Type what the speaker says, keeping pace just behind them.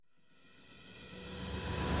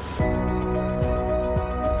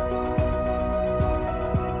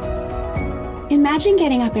Imagine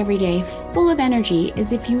getting up every day full of energy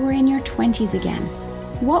as if you were in your 20s again.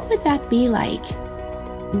 What would that be like?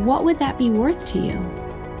 What would that be worth to you?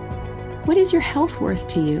 What is your health worth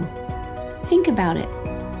to you? Think about it.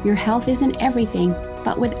 Your health isn't everything,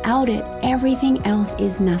 but without it, everything else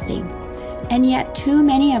is nothing. And yet too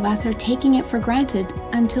many of us are taking it for granted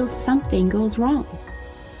until something goes wrong.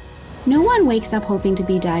 No one wakes up hoping to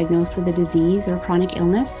be diagnosed with a disease or chronic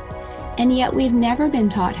illness, and yet we've never been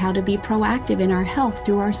taught how to be proactive in our health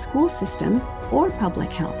through our school system or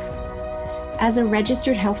public health. As a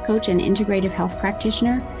registered health coach and integrative health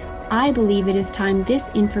practitioner, I believe it is time this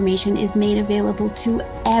information is made available to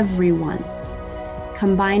everyone.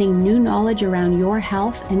 Combining new knowledge around your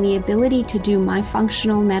health and the ability to do my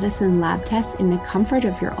functional medicine lab tests in the comfort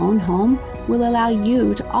of your own home will allow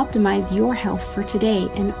you to optimize your health for today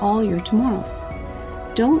and all your tomorrows.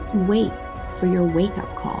 Don't wait for your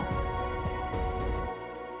wake-up call.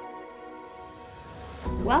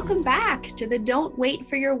 Welcome back to the Don't Wait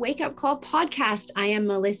for Your Wake-Up Call podcast. I am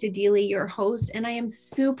Melissa Deely, your host, and I am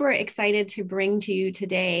super excited to bring to you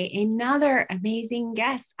today another amazing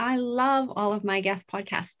guest. I love all of my guest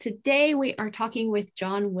podcasts. Today, we are talking with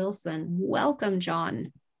John Wilson. Welcome,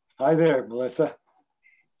 John. Hi there, Melissa.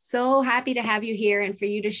 So happy to have you here and for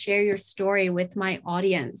you to share your story with my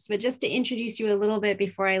audience. But just to introduce you a little bit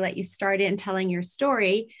before I let you start in telling your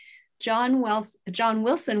story, John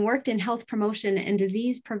Wilson worked in health promotion and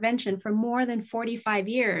disease prevention for more than 45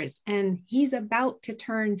 years, and he's about to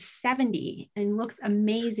turn 70 and looks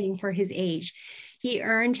amazing for his age. He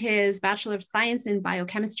earned his Bachelor of Science in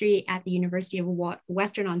Biochemistry at the University of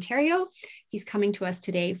Western Ontario. He's coming to us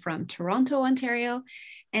today from Toronto, Ontario,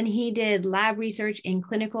 and he did lab research in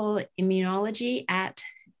clinical immunology at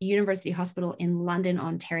University Hospital in London,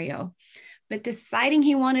 Ontario. But deciding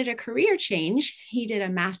he wanted a career change, he did a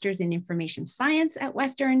master's in information science at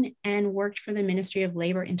Western and worked for the Ministry of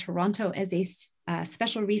Labour in Toronto as a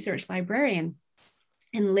special research librarian,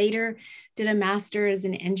 and later did a master's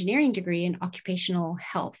in engineering degree in occupational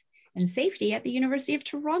health and safety at the University of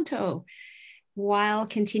Toronto, while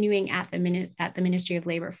continuing at the Ministry of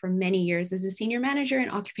Labour for many years as a senior manager in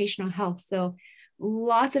occupational health. So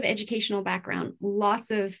lots of educational background,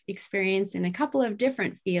 lots of experience in a couple of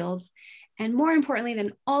different fields. And more importantly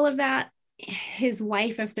than all of that, his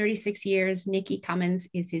wife of 36 years, Nikki Cummins,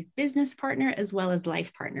 is his business partner as well as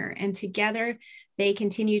life partner. And together, they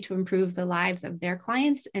continue to improve the lives of their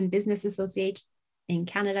clients and business associates in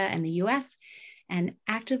Canada and the US, and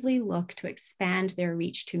actively look to expand their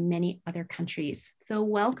reach to many other countries. So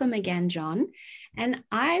welcome again, John. And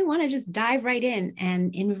I want to just dive right in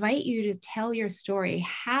and invite you to tell your story.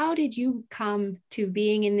 How did you come to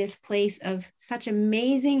being in this place of such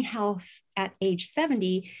amazing health at age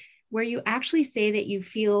 70, where you actually say that you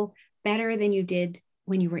feel better than you did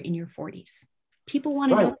when you were in your 40s? People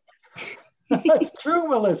want to know. That's true,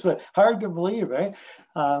 Melissa. Hard to believe, eh?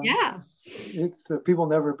 Yeah. It's people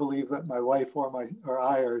never believe that my wife or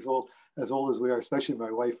I are as old as we are, especially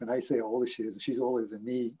my wife. And I say how old she is. She's older than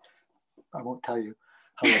me. I won't tell you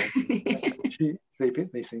how old.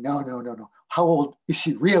 They say, no. How old is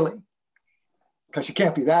she really? Because she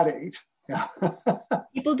can't be that age. Yeah.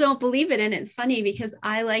 People don't believe it. And it's funny because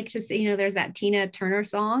I like to say, there's that Tina Turner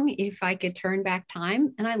song, If I Could Turn Back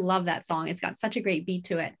Time. And I love that song. It's got such a great beat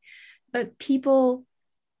to it. But people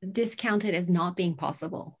discount it as not being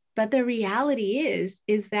possible. But the reality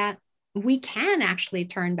is that we can actually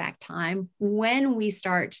turn back time when we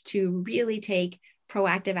start to really take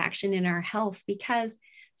proactive action in our health, because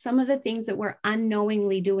some of the things that we're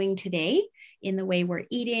unknowingly doing today in the way we're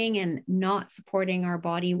eating and not supporting our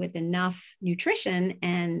body with enough nutrition,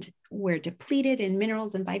 and we're depleted in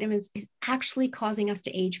minerals and vitamins, is actually causing us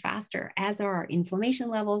to age faster, as are our inflammation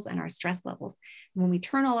levels and our stress levels. And when we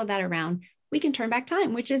turn all of that around, we can turn back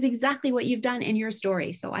time, which is exactly what you've done in your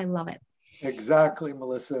story. So I love it. Exactly,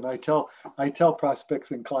 Melissa. And I tell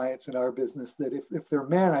prospects and clients in our business that if they're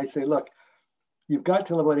men, I say, look, you've got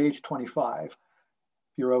till about age 25.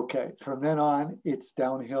 You're okay. From then on, it's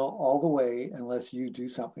downhill all the way unless you do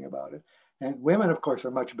something about it. And women, of course,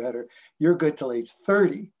 are much better. You're good till age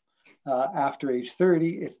 30. After age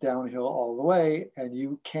 30, it's downhill all the way, and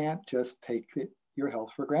you can't just take your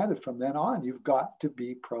health for granted. From then on, you've got to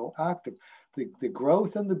be proactive. The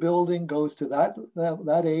growth and the building goes to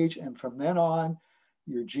that age, and from then on,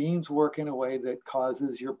 your genes work in a way that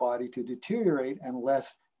causes your body to deteriorate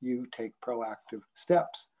unless you take proactive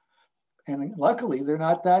steps. And luckily, they're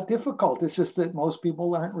not that difficult. It's just that most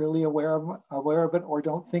people aren't really aware of it, or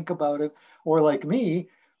don't think about it, or like me,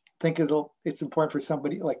 think it's important for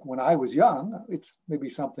somebody. Like when I was young, it's maybe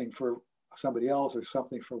something for somebody else or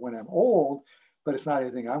something for when I'm old. but it's not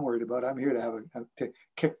anything I'm worried about. I'm here to to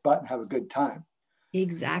kick butt and have a good time.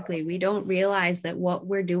 Exactly. We don't realize that what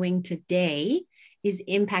we're doing today is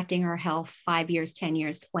impacting our health 5 years, 10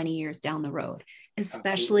 years, 20 years down the road,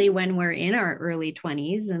 especially when we're in our early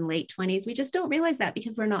 20s and late 20s. We just don't realize that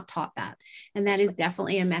because we're not taught that. And that is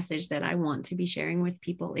definitely a message that I want to be sharing with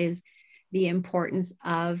people, is the importance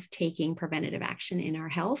of taking preventative action in our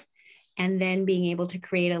health, and then being able to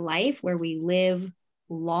create a life where we live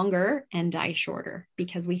longer and die shorter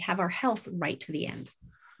because we have our health right to the end.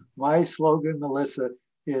 My slogan, Melissa,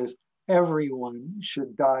 is everyone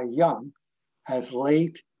should die young, as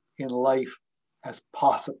late in life as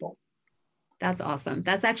possible. That's awesome.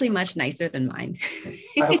 That's actually much nicer than mine.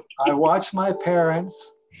 I watched my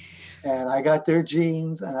parents and I got their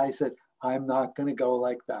genes, and I said, I'm not going to go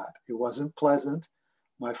like that. It wasn't pleasant.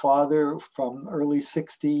 My father, from early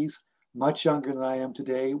 60s, much younger than I am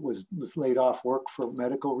today, was laid off work for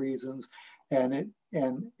medical reasons. And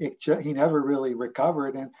he never really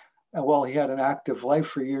recovered. And while he had an active life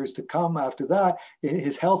for years to come after that,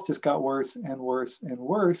 his health just got worse and worse and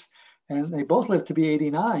worse. And they both lived to be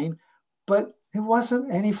 89, but it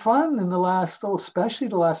wasn't any fun in the last, especially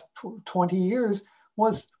the last 20 years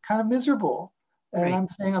was kind of miserable. And right. I'm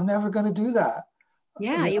saying, I'm never going to do that.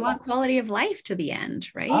 Yeah, you want quality of life to the end,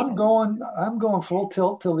 right? I'm going full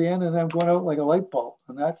tilt till the end, and I'm going out like a light bulb.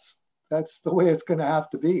 And that's the way it's going to have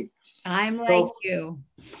to be. I'm like you.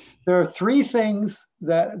 There are three things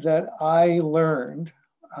that I learned,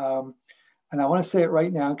 and I want to say it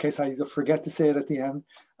right now in case I forget to say it at the end,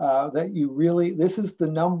 that this is the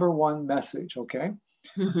number one message, okay?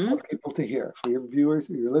 Mm-hmm. For people to hear, for your viewers,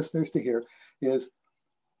 your listeners to hear, is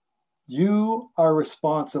you are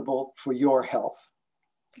responsible for your health.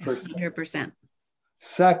 100%.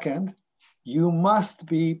 Second, you must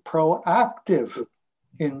be proactive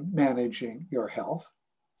in managing your health.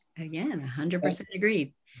 Again, 100%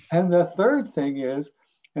 agreed. And the third thing is,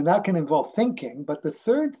 and that can involve thinking, but the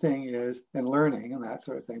third thing is, and learning and that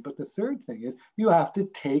sort of thing, but the third thing is you have to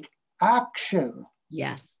take action.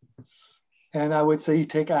 Yes. And I would say you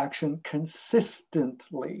take action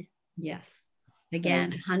consistently. Yes. Again,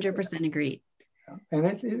 100% agreed. And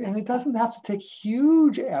it doesn't have to take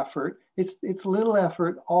huge effort. It's little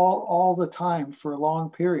effort all the time for a long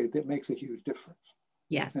period that makes a huge difference.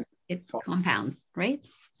 Yes, it compounds, right?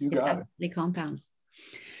 You got it. It compounds.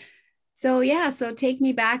 So take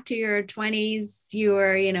me back to your 20s. You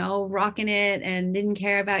were, rocking it and didn't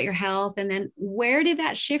care about your health. And then where did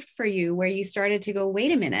that shift for you, where you started to go,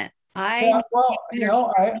 wait a minute? In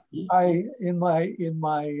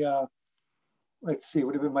my let's see, it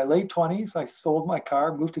would have been my late 20s. I sold my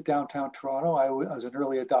car, moved to downtown Toronto. I was an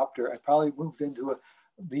early adopter. I probably moved into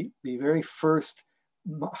the very first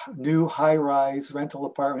new high-rise rental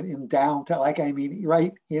apartment in downtown,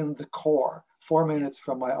 right in the core, 4 minutes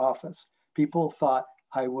from my office. People thought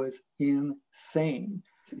I was insane.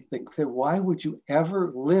 They said, why would you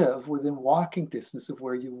ever live within walking distance of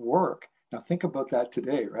where you work? Now think about that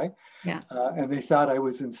today, right? Yeah. And they thought I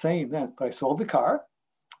was insane then, but I sold the car.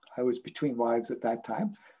 I was between wives at that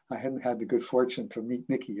time. I hadn't had the good fortune to meet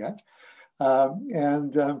Nikki yet. I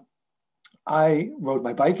rode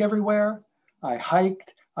my bike everywhere. I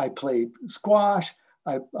hiked. I played squash.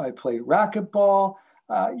 I played racquetball.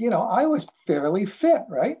 I was fairly fit,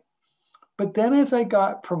 right? But then as I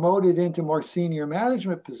got promoted into more senior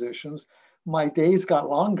management positions, my days got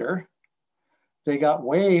longer. They got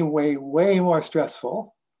way, way, way more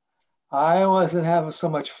stressful. I wasn't having so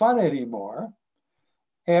much fun anymore.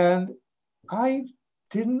 And I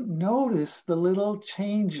didn't notice the little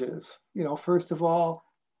changes. First of all,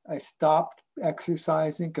 I stopped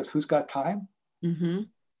exercising because who's got time? Mm-hmm.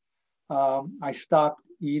 I stopped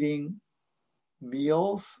eating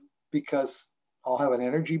meals because I'll have an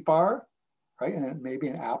energy bar, right? And then maybe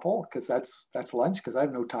an apple because that's lunch because I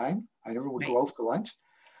have no time. I never would go out for lunch.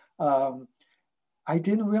 I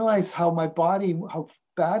didn't realize how my body, how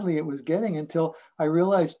badly it was getting until I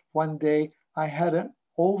realized one day I had an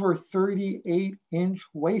over 38-inch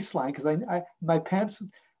waistline because my pants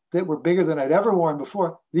that were bigger than I'd ever worn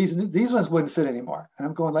before, these ones wouldn't fit anymore. And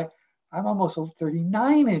I'm going I'm almost over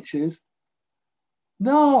 39 inches.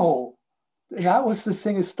 No. And that was the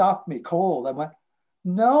thing that stopped me cold. I went,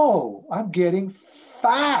 no, I'm getting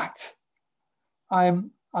fat.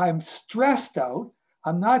 I'm stressed out.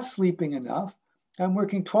 I'm not sleeping enough. I'm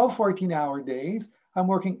working 12, 14-hour days. I'm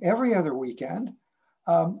working every other weekend.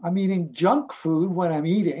 I'm eating junk food when I'm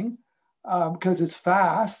eating because it's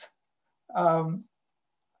fast.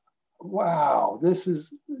 Wow, this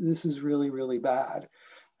is really, really bad.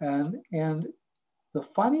 And the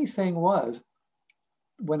funny thing was,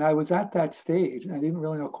 when I was at that stage, and I didn't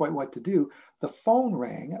really know quite what to do, the phone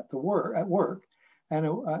rang at work, and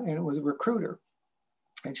it was a recruiter.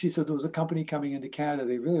 And she said, there was a company coming into Canada.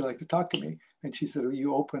 They really like to talk to me. And she said, are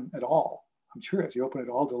you open at all? I'm curious. You open at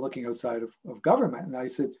all to looking outside of government? And I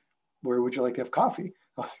said, where would you like to have coffee?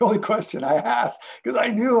 That was the only question I asked, because I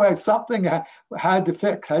knew something had to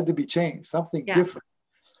fix, had to be changed, something different.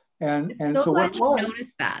 And so what was?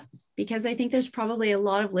 Notice that, because I think there's probably a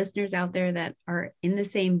lot of listeners out there that are in the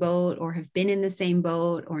same boat or have been in the same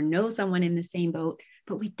boat or know someone in the same boat,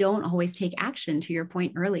 but we don't always take action, to your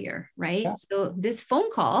point earlier, right? Yeah. So this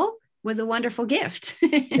phone call was a wonderful gift.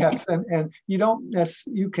 Yes, and you don't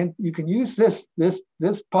you can use this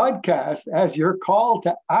podcast as your call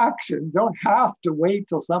to action. You don't have to wait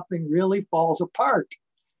till something really falls apart.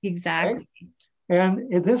 Exactly. Right?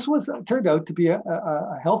 And this turned out to be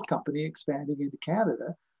a health company expanding into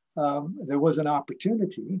Canada. There was an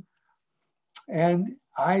opportunity, and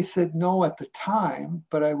I said no at the time,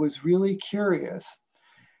 but I was really curious.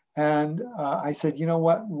 And I said, you know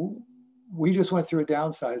what? We just went through a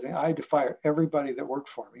downsizing. I had to fire everybody that worked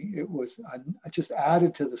for me. It was just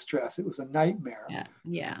added to the stress. It was a nightmare.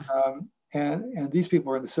 Yeah. And these people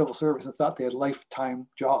were in the civil service and thought they had lifetime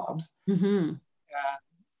jobs. Mm-hmm. And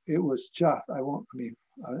it was just,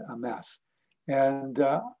 a mess. And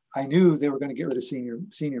I knew they were going to get rid of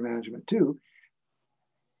senior management too.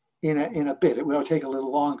 In a bit, it would take a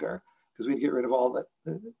little longer, because we'd get rid of all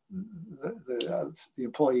the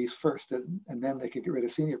employees first, and then they could get rid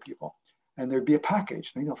of senior people. And there'd be a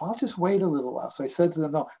package. And, if I'll just wait a little while. So I said to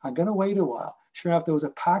them, no, I'm going to wait a while. Sure enough, there was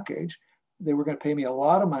a package. They were going to pay me a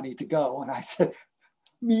lot of money to go. And I said,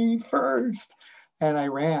 me first. And I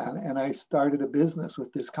ran and I started a business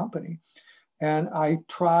with this company. And I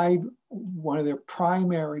tried one of their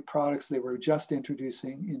primary products they were just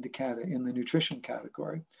introducing into Canada in the nutrition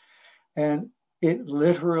category. And it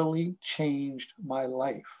literally changed my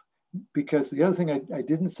life. Because the other thing I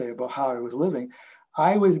didn't say about how I was living,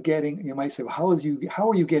 I was getting, you might say, well, how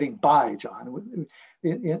are you getting by, John?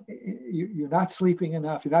 You're not sleeping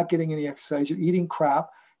enough. You're not getting any exercise. You're eating crap.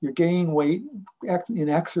 You're gaining weight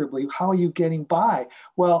inexorably. How are you getting by?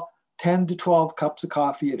 Well, 10 to 12 cups of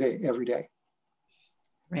coffee a day, every day.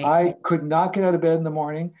 Right. I could not get out of bed in the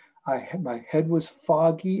morning. My head was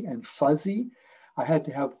foggy and fuzzy. I had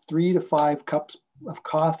to have 3 to 5 cups of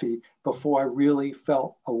coffee before I really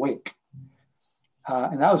felt awake.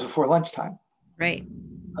 And that was before lunchtime. Right.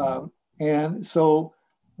 And so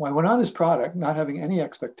when I went on this product, not having any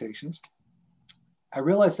expectations, I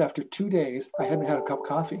realized after 2 days, I hadn't had a cup of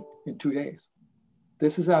coffee in 2 days.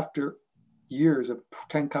 This is after years of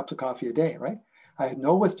 10 cups of coffee a day, right? I had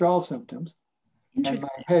no withdrawal symptoms, and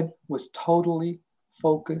my head was totally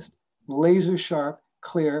focused, laser sharp,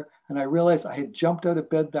 clear. And I realized I had jumped out of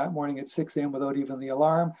bed that morning at 6 a.m. without even the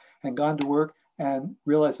alarm and gone to work, and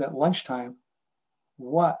realized at lunchtime,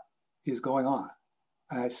 what is going on?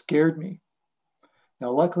 And it scared me.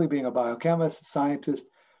 Now, luckily, being a biochemist, scientist,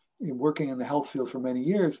 working in the health field for many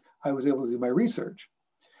years, I was able to do my research.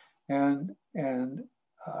 And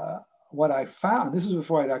what I found, this is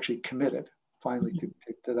before I'd actually committed finally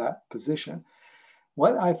to that position.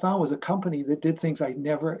 What I found was a company that did things I'd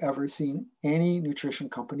never, ever seen any nutrition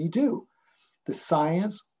company do. The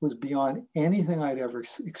science was beyond anything I'd ever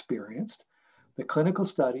experienced. The clinical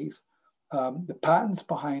studies, the patents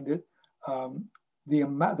behind it,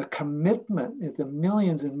 the commitment, the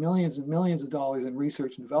millions and millions and millions of dollars in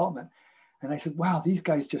research and development. And I said, wow, these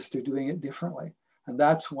guys just are doing it differently. And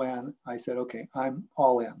that's when I said, okay, I'm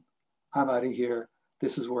all in. I'm out of here.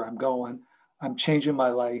 This is where I'm going. I'm changing my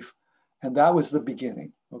life. And that was the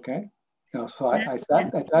beginning, okay? So at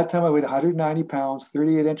that time, I weighed 190 pounds,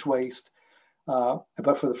 38-inch waist,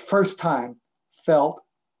 but for the first time, felt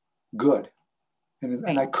good.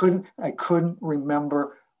 And I couldn't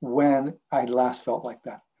remember when I last felt like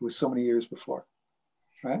that. It was so many years before,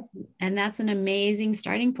 right? And that's an amazing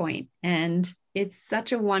starting point. And it's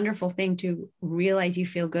such a wonderful thing to realize you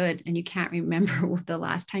feel good and you can't remember the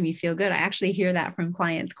last time you feel good. I actually hear that from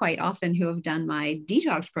clients quite often who have done my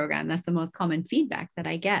detox program. That's the most common feedback that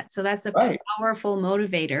I get. So that's a powerful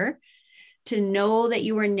motivator to know that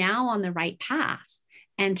you are now on the right path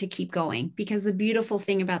and to keep going. Because the beautiful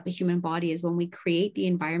thing about the human body is when we create the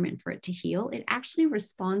environment for it to heal, it actually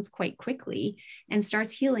responds quite quickly and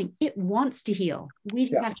starts healing. It wants to heal. We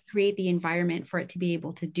just have to create the environment for it to be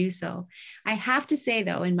able to do so. I have to say,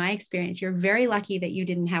 though, in my experience, you're very lucky that you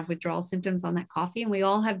didn't have withdrawal symptoms on that coffee. And we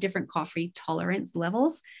all have different coffee tolerance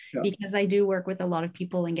levels, because I do work with a lot of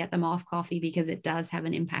people and get them off coffee because it does have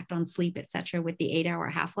an impact on sleep, et cetera, with the 8-hour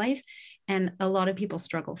half-life. And a lot of people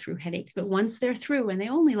struggle through headaches. But once they're through and they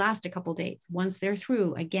only last a couple days. Once they're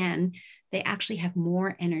through, again, they actually have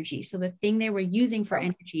more energy. So the thing they were using for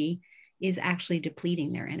energy is actually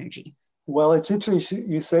depleting their energy. Well, it's interesting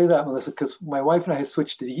you say that, Melissa, because my wife and I had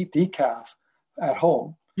switched to decaf at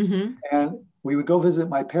home. Mm-hmm. And we would go visit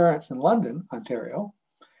my parents in London, Ontario,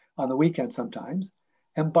 on the weekend sometimes.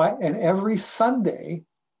 And every Sunday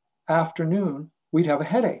afternoon, we'd have a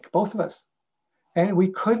headache, both of us. And we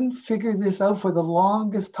couldn't figure this out for the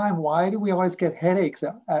longest time. Why do we always get headaches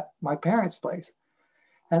at my parents' place?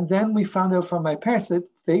 And then we found out from my parents that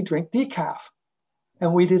they drink decaf,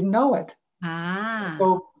 and we didn't know it.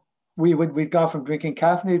 So we'd go from drinking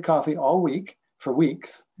caffeinated coffee all week for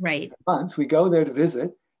weeks, right, months. We go there to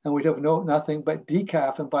visit, and we'd have nothing but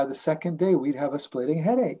decaf. And by the second day, we'd have a splitting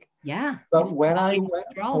headache. Yeah. But when I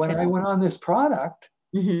went on this product,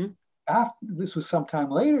 mm-hmm. after this was sometime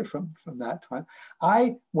later from that time,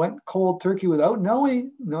 I went cold turkey without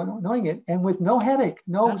knowing it, and with no headache,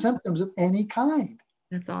 no symptoms of any kind.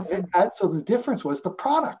 That's awesome. So the difference was the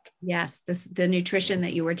product. Yes, the nutrition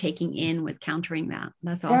that you were taking in was countering that.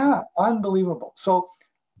 That's awesome. Yeah, unbelievable. So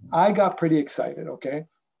I got pretty excited, okay?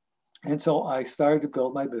 And so I started to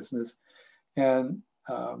build my business, and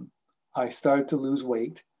I started to lose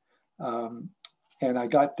weight. And I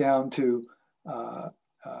got down to, I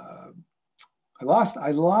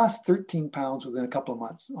lost 13 pounds within a couple of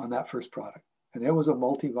months on that first product. And it was a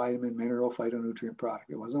multivitamin, mineral, phytonutrient product.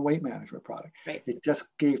 It wasn't a weight management product. Right. It just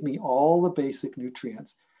gave me all the basic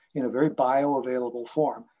nutrients in a very bioavailable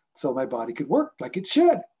form so my body could work like it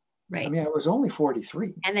should. Right. I mean, I was only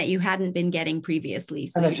 43. And that you hadn't been getting previously.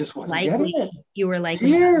 So and I just wasn't getting it. You were like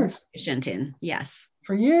years. In. Yes.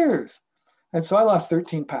 For years. And so I lost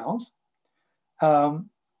 13 pounds.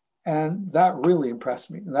 And that really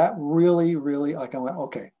impressed me. That really, really, like I went,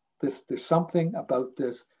 okay, there's something about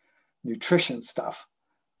this nutrition stuff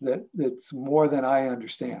that's more than I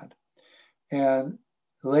understand. And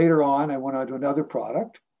later on, I went on to another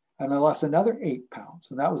product, and I lost another 8 pounds.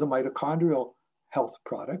 And that was a mitochondrial health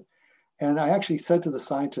product. And I actually said to the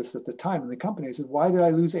scientists at the time in the company, I said, why did I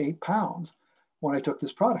lose 8 pounds when I took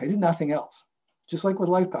this product? I did nothing else. Just like with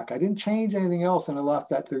LifePak, I didn't change anything else, and I lost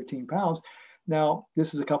that 13 pounds. Now,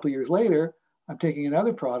 this is a couple of years later, I'm taking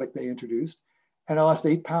another product they introduced, and I lost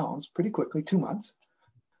 8 pounds pretty quickly, 2 months,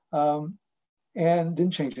 and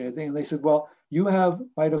didn't change anything. And they said, well, you have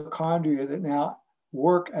mitochondria that now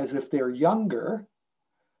work as if they're younger.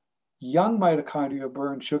 Young mitochondria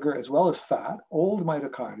burn sugar as well as fat. Old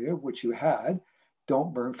mitochondria, which you had,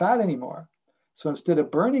 don't burn fat anymore. So instead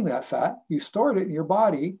of burning that fat, you stored it in your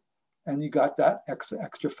body, and you got that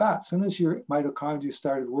extra fat. As soon as your mitochondria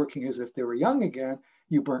started working as if they were young again,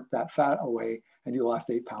 you burnt that fat away, and you lost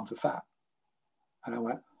 8 pounds of fat. And I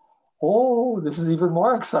went, oh, this is even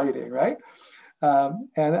more exciting, right? And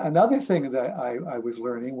another thing that I was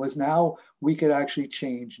learning was now we could actually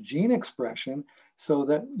change gene expression so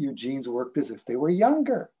that your genes worked as if they were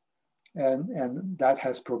younger. And that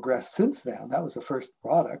has progressed since then. That was the first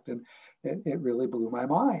product, and it really blew my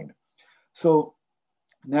mind. So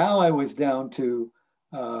now I was down to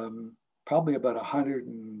probably about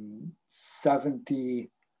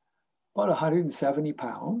 170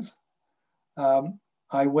 pounds.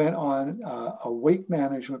 I went on a weight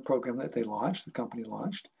management program that they launched, the company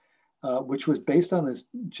launched, which was based on this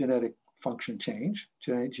genetic function change,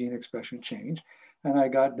 genetic gene expression change. And I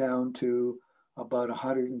got down to about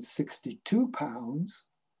 162 pounds.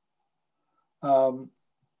 But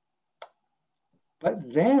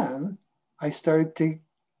then I started to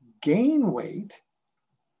gain weight,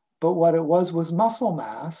 but what it was muscle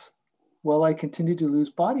mass while I continued to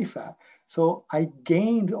lose body fat. So I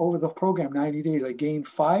gained over the program, 90 days, I gained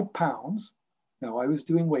 5 pounds. Now I was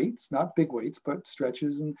doing weights, not big weights, but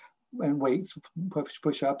stretches and weights,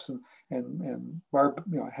 push-ups and hand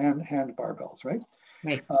barbells, right?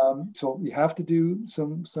 Right. So you have to do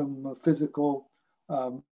some physical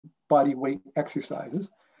body weight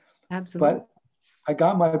exercises. Absolutely. But I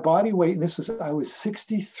got my body weight, and I was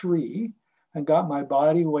 63, and got my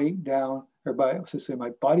body weight down,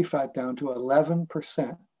 my body fat down to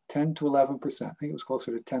 11%, 10 to 11%. I think it was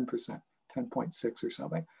closer to 10%, 10.6 or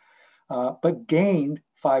something. But gained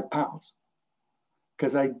 5 pounds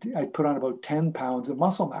because I put on about 10 pounds of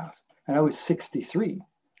muscle mass, and I was 63.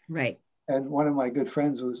 Right. And one of my good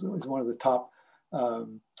friends was one of the top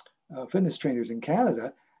fitness trainers in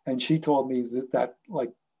Canada, and she told me that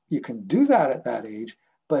like you can do that at that age,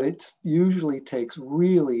 but it usually takes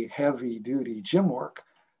really heavy duty gym work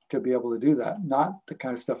to be able to do that, not the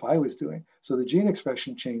kind of stuff I was doing. So the gene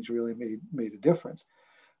expression change really made a difference.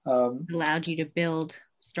 Allowed you to build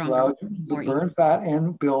stronger, allowed you to burn fat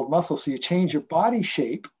and build muscle. So you change your body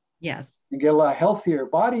shape Yes. and get a lot healthier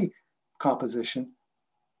body composition,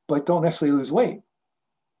 but don't necessarily lose weight.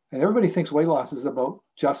 And everybody thinks weight loss is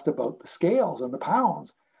just about the scales and the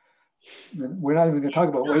pounds. And we're not even going to talk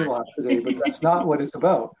about weight loss today, but that's not what it's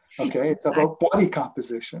about. Okay, it's about body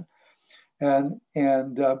composition. And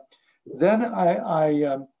then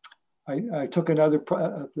I took another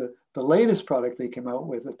the latest product they came out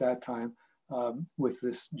with at that time, with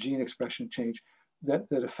this gene expression change that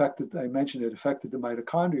affected, I mentioned it affected the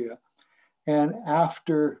mitochondria. And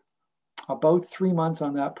after about 3 months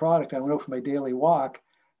on that product, I went out for my daily walk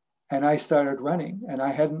and I started running, and I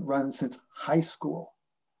hadn't run since high school.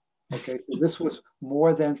 Okay, so this was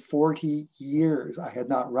more than 40 years I had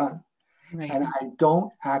not run. Right. And I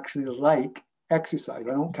don't actually like exercise.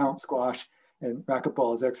 I don't count squash and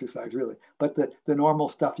racquetball as exercise, really. But the normal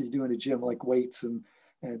stuff you do in a gym, like weights and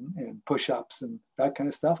push-ups and that kind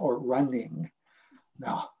of stuff, or running,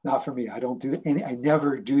 no, not for me. I don't do any, I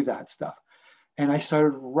never do that stuff. And I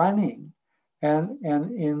started running. And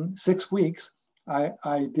in 6 weeks,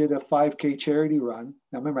 I did a 5K charity run.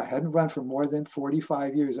 Now remember, I hadn't run for more than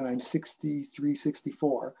 45 years, and I'm 63,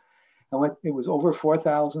 64. It was over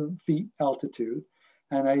 4,000 feet altitude,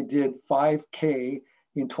 and I did 5K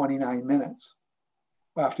in 29 minutes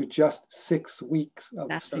after just 6 weeks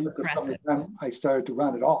of from the time I started to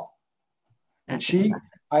run at all.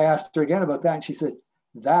 I asked her again about that, and she said,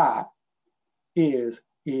 that is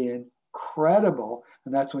incredible.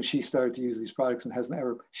 And that's when she started to use these products,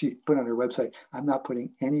 and she put on her website, I'm not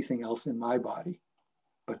putting anything else in my body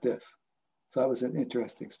but this. So that was an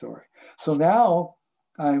interesting story. So now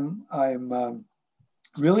I'm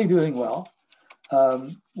really doing well.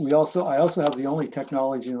 I also have the only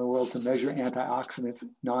technology in the world to measure antioxidants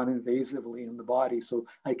non-invasively in the body. So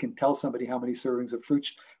I can tell somebody how many servings of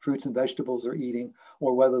fruits and vegetables they're eating,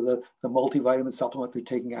 or whether the multivitamin supplement they're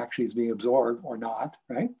taking actually is being absorbed or not,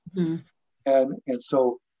 right? Mm-hmm. And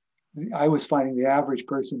so I was finding the average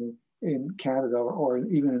person in Canada or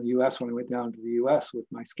even in the US, when I went down to the US with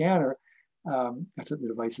my scanner, that's what the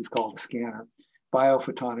device is called, a scanner,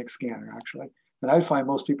 biophotonic scanner, actually. And I find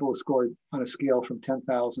most people who scored on a scale from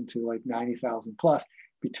 10,000 to like 90,000 plus,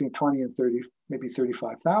 between 20 and 30, maybe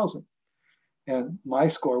 35,000. And my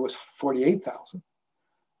score was 48,000.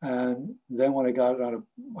 And then when I got it on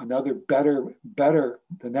another better,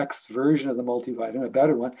 the next version of the multivitamin, a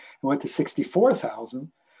better one, it went to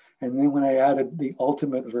 64,000. And then when I added the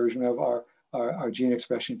ultimate version of our gene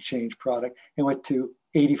expression change product, it went to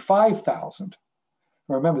 85,000.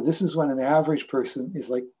 Remember, this is when an average person is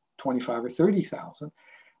like 25 or 30,000.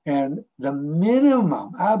 And the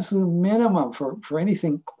minimum, absolute minimum for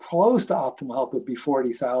anything close to optimal health would be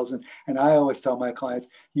 40,000. And I always tell my clients,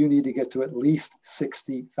 you need to get to at least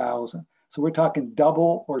 60,000. So we're talking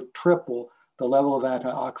double or triple the level of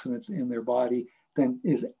antioxidants in their body than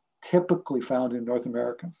is typically found in North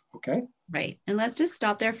Americans, okay? Right. And let's just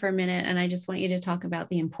stop there for a minute. And I just want you to talk about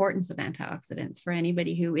the importance of antioxidants for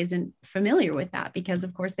anybody who isn't familiar with that, because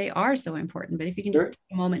of course they are so important. But if you can just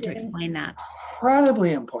take a moment to explain that.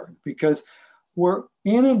 Incredibly important, because we're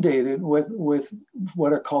inundated with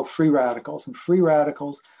what are called free radicals. And free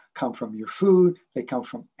radicals come from your food. They come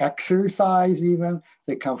from exercise even.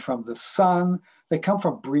 They come from the sun. They come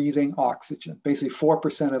from breathing oxygen. Basically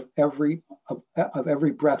 4% of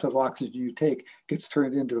every breath of oxygen you take gets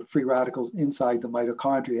turned into free radicals inside the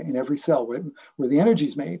mitochondria in every cell where the energy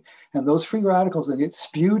is made. And those free radicals then get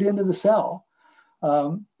spewed into the cell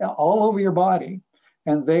all over your body.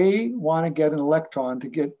 And they want to get an electron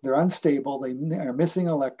they're unstable. They are missing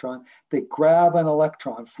an electron. They grab an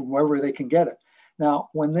electron from wherever they can get it. Now,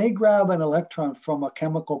 when they grab an electron from a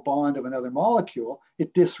chemical bond of another molecule,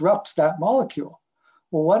 it disrupts that molecule.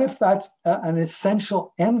 Well, what if that's an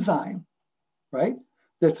essential enzyme, right?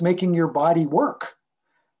 That's making your body work,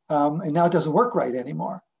 and now it doesn't work right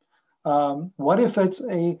anymore. What if it's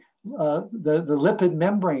the lipid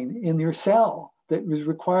membrane in your cell that is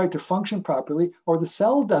required to function properly, or the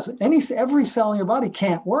cell doesn't? Every cell in your body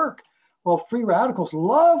can't work. Well, free radicals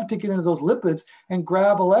love to get into those lipids and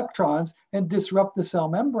grab electrons and disrupt the cell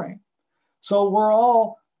membrane. So we're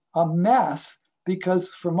all a mess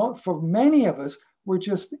because for many of us, we're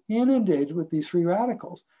just inundated with these free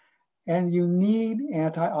radicals. And you need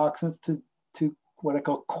antioxidants to what I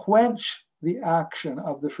call quench the action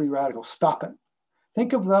of the free radicals, stop it.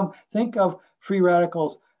 Think of free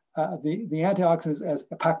radicals, the antioxidants as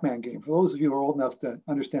a Pac-Man game. For those of you who are old enough to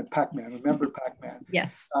understand Pac-Man, remember Pac-Man?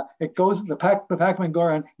 Yes. It goes, the Pac-Man go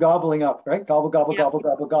around gobbling up, right? Gobble, gobble, yep. Gobble,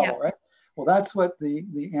 gobble, gobble, yep. Right? Well, that's what the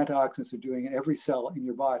antioxidants are doing in every cell in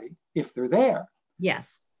your body, if they're there.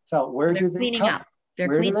 Yes. So where do they come? They're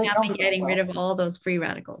Where do cleaning they up come and from? getting rid Well, of all those free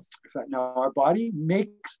radicals. now our body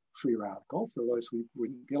makes free radicals, otherwise we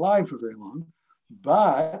wouldn't be alive for very long,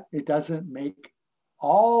 but it doesn't make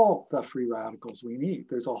all the free radicals we need.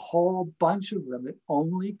 There's a whole bunch of them that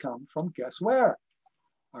only come from, guess where?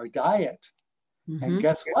 Our diet. Mm-hmm. And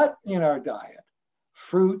guess what in our diet?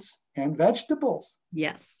 Fruits and vegetables.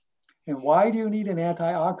 Yes. And why do you need an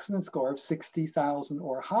antioxidant score of 60,000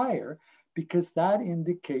 or higher? Because that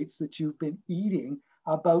indicates that you've been eating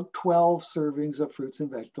about 12 servings of fruits and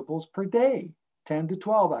vegetables per day, 10 to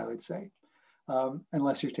 12, I would say,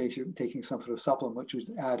 unless you're taking some sort of supplement, which is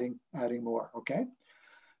adding more, okay?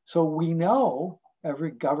 So we know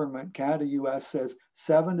every government, Canada, US, says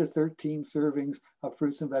 7 to 13 servings of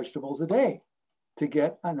fruits and vegetables a day to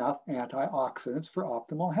get enough antioxidants for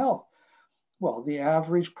optimal health. Well, the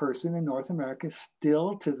average person in North America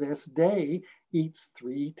still to this day eats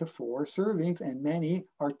 3 to 4 servings, and many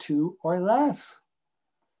are 2 or less.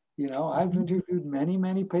 You know, I've interviewed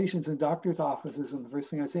many patients in doctors' offices, and the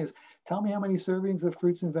first thing I say is, tell me how many servings of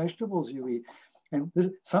fruits and vegetables you eat. And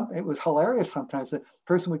it was hilarious sometimes. The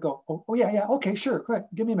person would go, oh yeah, okay, sure,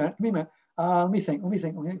 correct. Give me a minute. Let me think.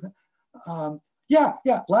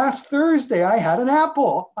 Yeah, last Thursday I had an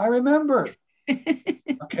apple. I remember.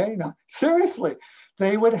 Okay, now seriously,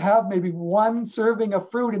 they would have maybe 1 serving of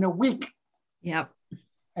fruit in a week. Yep.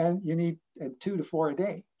 And you need 2 to 4 a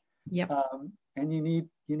day. Yep. And you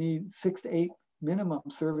need 6 to 8 minimum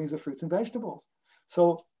servings of fruits and vegetables.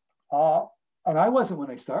 So, and I wasn't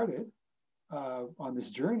when I started on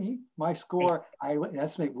this journey. My score, I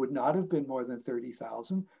estimate, would not have been more than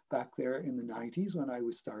 30,000 back there in the 90s when I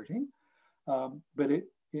was starting. But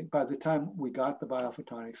by the time we got the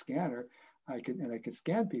biophotonic scanner, I could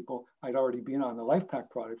scan people, I'd already been on the LifePak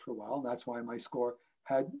product for a while. And that's why my score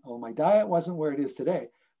my diet wasn't where it is today,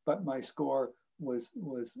 but my score was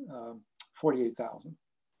 48,000.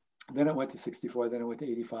 Then it went to 64, then it went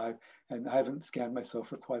to 85. And I haven't scanned myself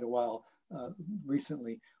for quite a while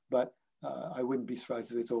recently, but I wouldn't be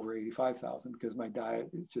surprised if it's over 85,000 because my diet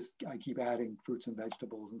is just, I keep adding fruits and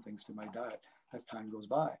vegetables and things to my diet as time goes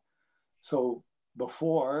by. So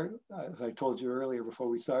before, as I told you earlier, before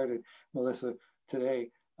we started, Melissa,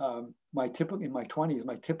 today, in my 20s,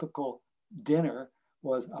 my typical dinner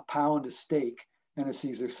was a pound of steak and a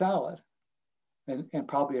Caesar salad and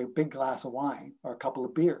probably a big glass of wine or a couple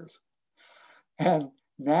of beers. And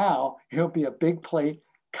now it'll be a big plate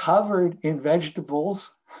covered in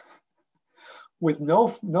vegetables with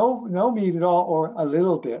no meat at all, or a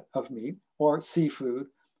little bit of meat or seafood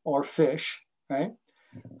or fish, right?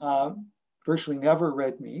 Virtually never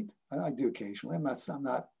red meat. I do occasionally. I'm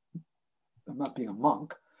not being a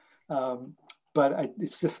monk, but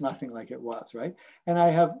it's just nothing like it was, right? And I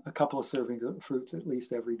have a couple of servings of fruits at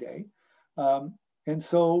least every day, and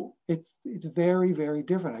so it's very, very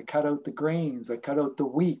different. I cut out the grains. I cut out the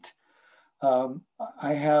wheat.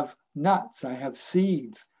 I have nuts. I have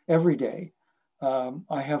seeds every day.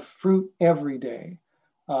 I have fruit every day.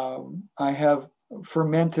 I have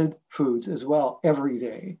fermented foods as well every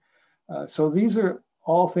day. So these are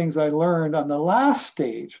all things I learned on the last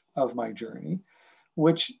stage of my journey,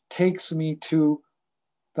 which takes me to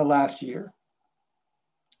the last year.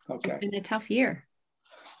 Okay. It's been a tough year.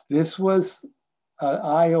 This was an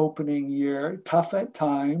eye-opening year, tough at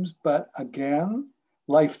times, but again,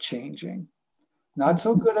 life-changing. Not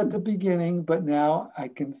so good at the beginning, but now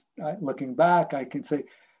looking back, I can say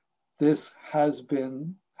this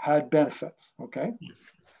had benefits, okay?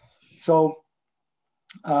 Yes. So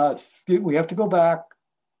we have to go back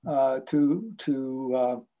to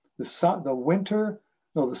the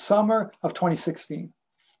summer of 2016,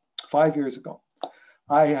 5 years ago.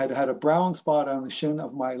 I had a brown spot on the shin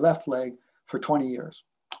of my left leg for 20 years.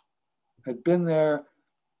 Had been there,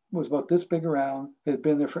 was about this big around, it had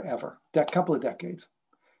been there forever, a couple of decades.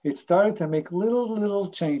 It started to make little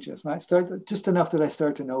changes, and I started just enough that I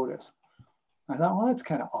started to notice. I thought, well, that's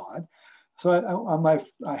kind of odd. So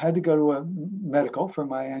I had to go to a medical for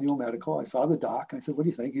my annual medical. I saw the doc, and I said, what do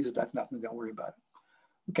you think? He said, that's nothing, don't worry about it.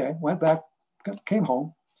 Okay, went back, came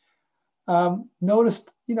home.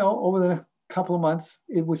 Noticed, over the couple of months,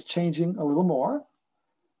 it was changing a little more.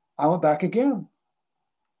 I went back again.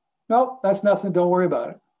 Nope, that's nothing, don't worry about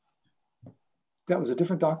it. That was a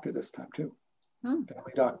different doctor this time too,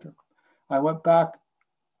 family doctor. I went back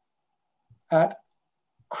at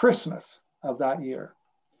Christmas of that year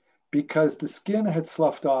because the skin had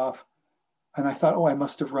sloughed off, and I thought, I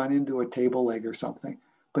must have run into a table leg or something.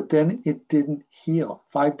 But then it didn't heal.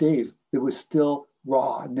 5 days, it was still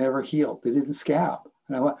raw, never healed. It didn't scab.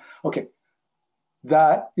 And I went, okay,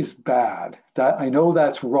 that is bad. I know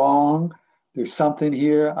that's wrong. There's something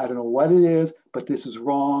here. I don't know what it is, but this is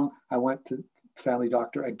wrong. I went to the family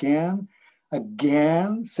doctor again,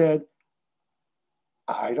 said,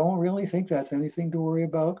 I don't really think that's anything to worry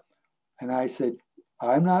about. And I said,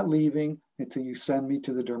 I'm not leaving until you send me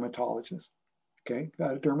to the dermatologist. Okay,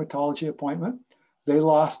 got a dermatology appointment. They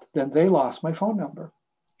lost my phone number.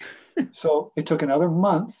 So it took another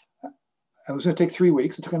month. I was going to take 3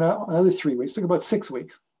 weeks. It took another 3 weeks. It took about 6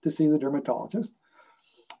 weeks to see the dermatologist.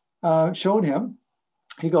 Showed him.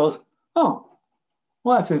 He goes, oh,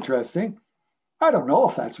 well, that's interesting. I don't know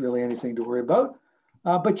if that's really anything to worry about.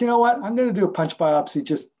 But you know what? I'm going to do a punch biopsy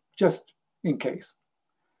just in case.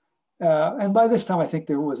 And by this time, I think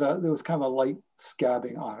there was kind of a light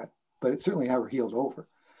scabbing on it, but it certainly never healed over.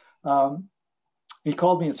 He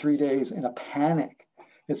called me in 3 days in a panic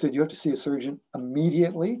and said, you have to see a surgeon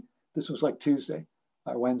immediately. This was like Tuesday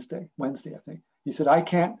or Wednesday, I think. He said, I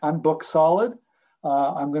can't, I'm booked solid.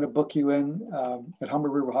 I'm going to book you in at Humber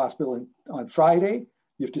River Hospital on Friday.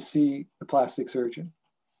 You have to see the plastic surgeon.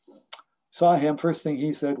 Saw him. First thing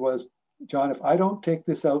he said was, John, if I don't take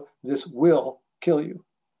this out, this will kill you.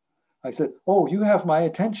 I said, oh, you have my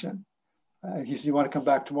attention. He said, you want to come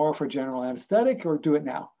back tomorrow for general anesthetic or do it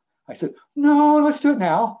now? I said, no, let's do it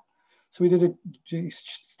now. So we did it,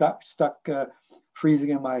 stuck freezing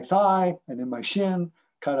in my thigh and in my shin,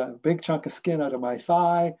 cut a big chunk of skin out of my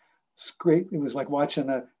thigh, scraped. It was like watching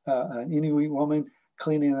an Inuit woman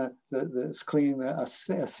cleaning a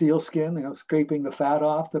seal skin, scraping the fat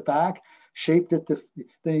off the back, shaped it.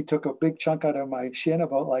 Then he took a big chunk out of my shin,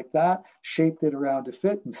 about like that, shaped it around to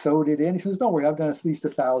fit and sewed it in. He says, don't worry, I've done at least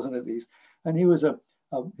 1,000 of these. And he was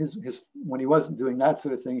when he wasn't doing that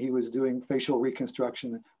sort of thing, he was doing facial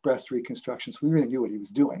reconstruction, breast reconstruction. So we really knew what he was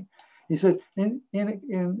doing. He said,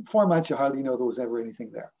 in 4 months, you hardly know there was ever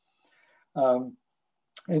anything there.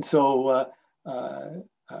 And so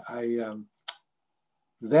I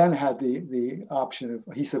then had the option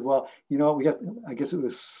of, he said, well, I guess it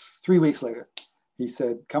was 3 weeks later. He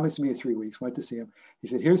said, come and see me in 3 weeks, went to see him. He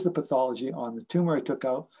said, here's the pathology on the tumor I took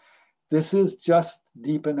out. This is just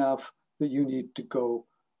deep enough that you need to go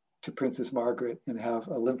to Princess Margaret and have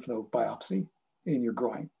a lymph node biopsy in your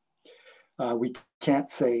groin. We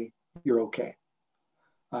can't say you're okay.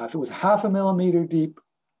 If it was 0.5 millimeter deep,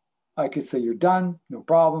 I could say you're done, no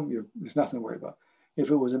problem. There's nothing to worry about.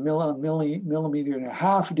 If it was a millimeter and a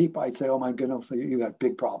half deep, I'd say, oh my goodness, you got a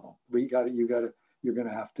big problem. You're going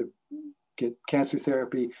to have to get cancer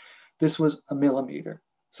therapy. This was a millimeter.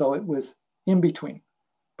 So it was in between.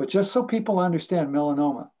 But just so people understand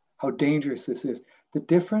melanoma, how dangerous this is, the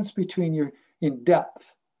difference between in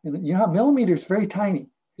depth, and you know how millimeter is very tiny.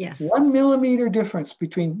 Yes. 1 millimeter difference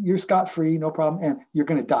between you're scot-free, no problem, and you're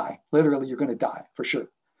going to die. Literally, you're going to die for sure.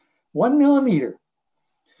 1 millimeter.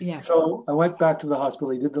 Yeah. So I went back to the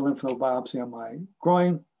hospital. He did the lymph node biopsy on my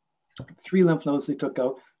groin. 3 lymph nodes they took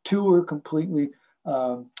out. 2 were completely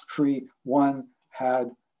free. 1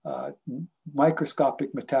 had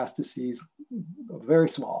microscopic metastases, very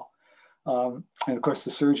small. And of course,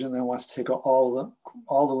 the surgeon then wants to take out all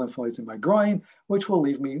the lymph nodes in my groin, which will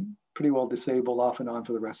leave me pretty well disabled off and on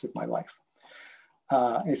for the rest of my life.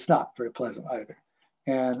 It's not very pleasant either.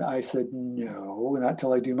 And I said, no, not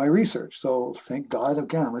until I do my research. So thank God,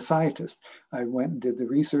 again, I'm a scientist. I went and did the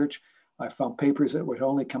research. I found papers that would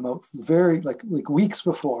only come out very like weeks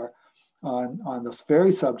before on this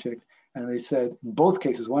very subject. And they said, in both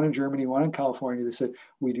cases, one in Germany, one in California, they said,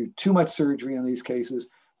 we do too much surgery in these cases.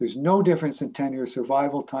 There's no difference in 10-year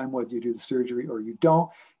survival time, whether you do the surgery or you don't.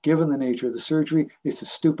 Given the nature of the surgery, it's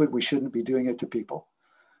stupid. We shouldn't be doing it to people.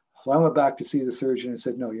 So I went back to see the surgeon and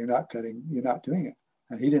said, no, you're not doing it.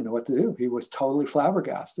 And he didn't know what to do. He was totally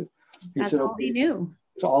flabbergasted. That's all he knew.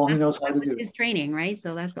 It's all he knows how to do. His training, right?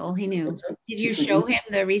 So that's all he knew. Did you show him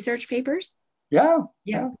the research papers? Yeah.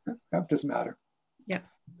 That doesn't matter. Yeah.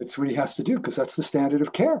 That's what he has to do because that's the standard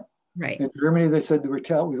of care. Right. In Germany, they said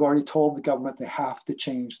we've already told the government they have to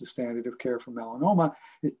change the standard of care for melanoma.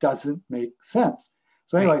 It doesn't make sense.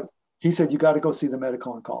 So anyway, He said, you got to go see the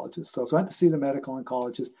medical oncologist. So I went to see the medical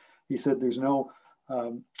oncologist. He said, there's no,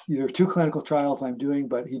 there are 2 clinical trials I'm doing,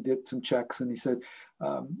 but he did some checks and he said,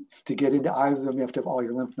 to get into either of them, you have to have all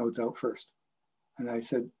your lymph nodes out first. And I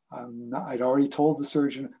said, I'd already told the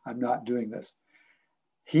surgeon, I'm not doing this.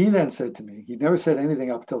 He then said to me, he never said anything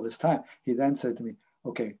up till this time. He then said to me,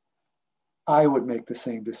 okay, I would make the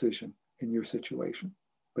same decision in your situation.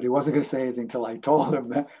 But he wasn't going to say anything until I told him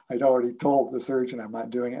that I'd already told the surgeon I'm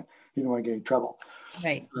not doing it. He didn't want to get in trouble.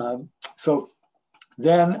 Right. So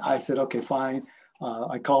then I said, okay, fine.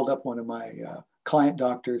 I called up one of my client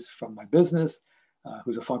doctors from my business,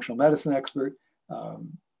 who's a functional medicine expert.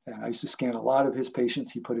 And I used to scan a lot of his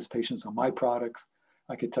patients. He put his patients on my products.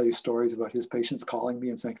 I could tell you stories about his patients calling me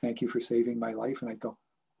and saying, thank you for saving my life. And I go,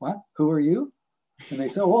 what? Who are you? And they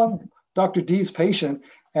say, well, I'm Dr. D's patient,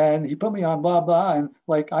 and he put me on blah, blah. And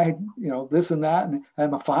like, this and that, and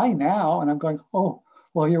I'm fine now. And I'm going, oh,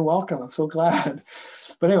 well, you're welcome. I'm so glad.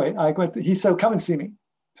 But anyway, he said, come and see me.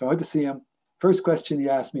 So I went to see him. First question he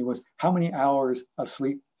asked me was, how many hours of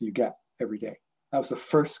sleep do you get every day? That was the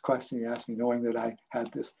first question he asked me, knowing that I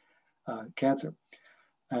had this cancer.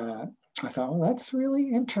 I thought, well, that's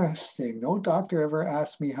really interesting. No doctor ever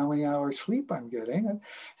asked me how many hours sleep I'm getting. And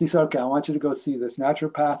he said, okay, I want you to go see this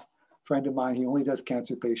naturopath friend of mine. He only does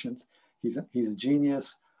cancer patients. He's a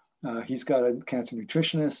genius. He's got a cancer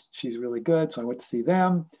nutritionist. She's really good. So I went to see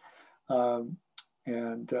them. The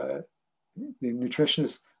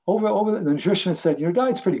nutritionist, the nutritionist said, your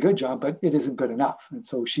diet's pretty good, John, but it isn't good enough. And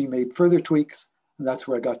so she made further tweaks. And that's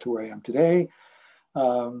where I got to where I am today.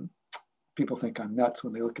 People think I'm nuts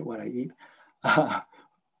when they look at what I eat.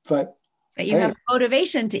 But you have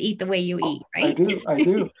motivation to eat the way you eat, right? I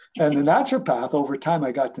do. And the naturopath, over time,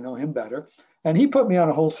 I got to know him better. And he put me on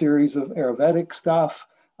a whole series of Ayurvedic stuff,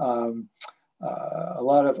 a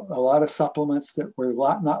lot of supplements that were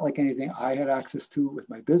not like anything I had access to with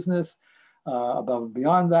my business, above and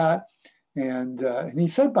beyond that. And he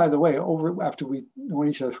said, by the way, after we known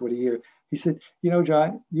each other for a year, he said,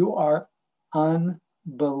 John, you are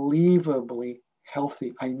unbelievably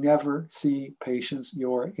healthy. I never see patients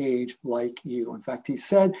your age like you. In fact, he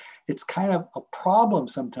said it's kind of a problem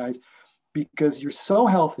sometimes because you're so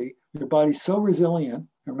healthy, your body's so resilient.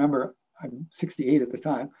 Remember, I'm 68 at the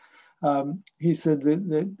time. He said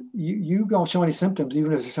that you don't show any symptoms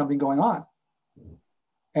even if there's something going on.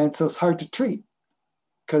 And so it's hard to treat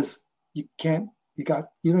because you don't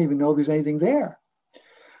even know there's anything there.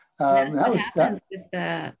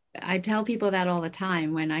 I tell people that all the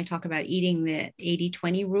time when I talk about eating the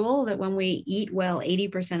 80-20 rule, that when we eat well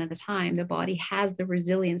 80% of the time, the body has the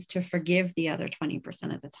resilience to forgive the other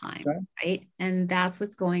 20% of the time, right? And that's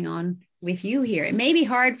what's going on with you here. It may be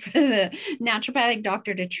hard for the naturopathic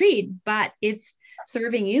doctor to treat, but it's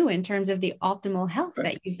serving you in terms of the optimal health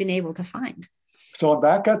that you've been able to find. So I'm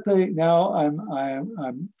back now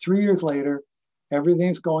I'm 3 years later,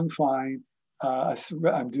 everything's going fine.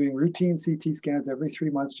 I'm doing routine CT scans every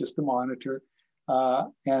 3 months just to monitor.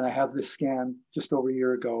 And I have this scan just over a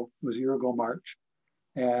year ago. It was a year ago, March.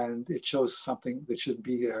 And it shows something that shouldn't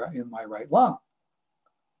be there in my right lung.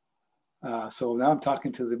 So now I'm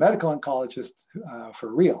talking to the medical oncologist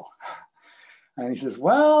for real. And he says,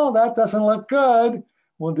 well, that doesn't look good.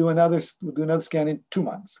 We'll do another scan in 2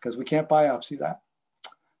 months because we can't biopsy that.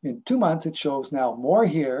 In 2 months, it shows now more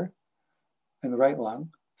here in the right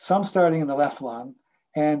lung, some starting in the left lung,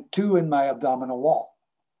 and 2 in my abdominal wall.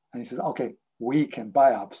 And he says, okay, we can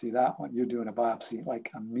biopsy that one. You're doing a biopsy like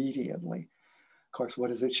immediately. Of course, what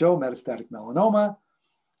does it show? Metastatic melanoma.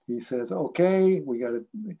 He says, okay, we got to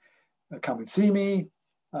come and see me.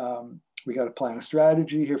 We got to plan a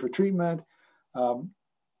strategy here for treatment.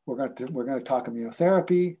 We're going to talk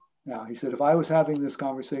immunotherapy. Now, he said, if I was having this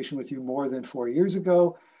conversation with you more than 4 years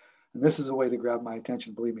ago, and this is a way to grab my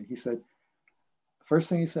attention, believe me, he said, the first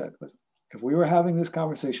thing he said was, if we were having this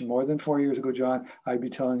conversation more than 4 years ago, John, I'd be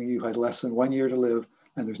telling you you had less than 1 year to live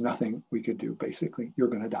and there's nothing we could do. Basically, you're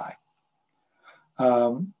going to die.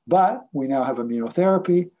 But we now have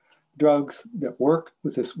immunotherapy drugs that work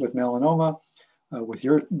with melanoma, with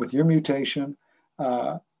your mutation,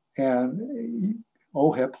 and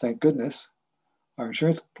OHIP, thank goodness, our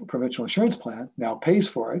provincial insurance plan now pays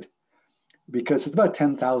for it because it's about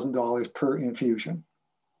 $10,000 per infusion.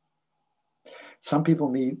 Some people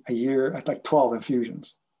need a year at like 12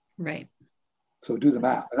 infusions. Right. So do the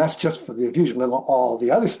math. And that's just for the infusion, let alone all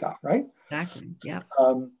the other stuff, right? Exactly. Yeah.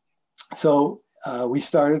 So we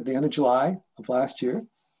started at the end of July of last year,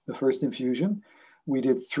 the first infusion. We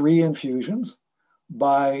did 3 infusions.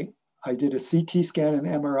 I did a CT scan and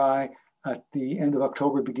MRI at the end of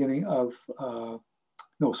October, the end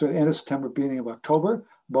of September, beginning of October.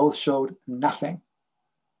 Both showed nothing.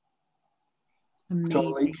 Amazing.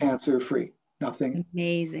 Totally cancer-free. Nothing.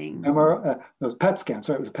 Amazing. It was a PET scan.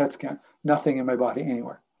 Sorry, it was a PET scan. Nothing in my body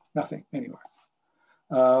anywhere. Nothing anywhere.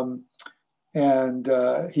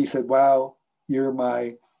 He said, wow, you're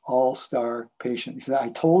my all-star patient. He said, I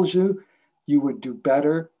told you you would do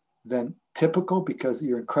better than typical because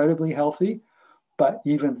you're incredibly healthy. But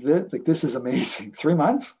even this is amazing. 3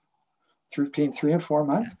 months, between 3 and 4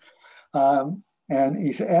 months. And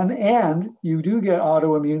he said, and you do get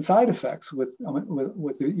autoimmune side effects with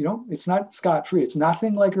it's not scot-free. It's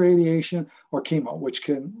nothing like radiation or chemo, which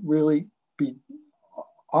can really be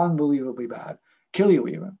unbelievably bad, kill you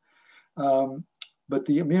even. But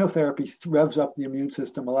the immunotherapy revs up the immune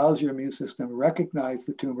system, allows your immune system to recognize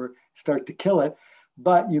the tumor, start to kill it,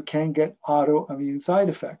 but you can get autoimmune side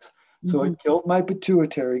effects. So it killed my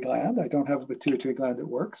pituitary gland. I don't have a pituitary gland that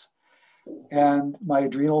works. And my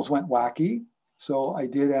adrenals went wacky. So I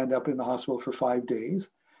did end up in the hospital for 5 days.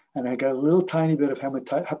 And I got a little tiny bit of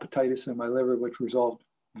hepatitis in my liver, which resolved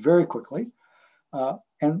very quickly.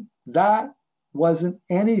 And that wasn't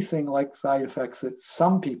anything like side effects that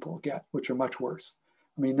some people get, which are much worse.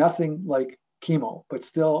 I mean, nothing like chemo, but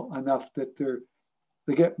still enough that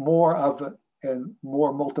they get more of it and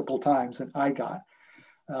more multiple times than I got.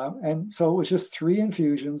 And so it was just 3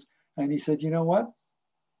 infusions. And he said, you know what?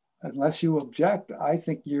 Unless you object, I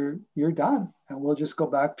think you're done. And we'll just go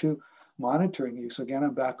back to monitoring you. So again,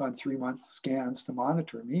 I'm back on 3-month scans to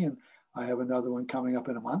monitor me. And I have another one coming up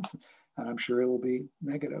in a month. And I'm sure it will be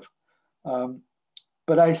negative.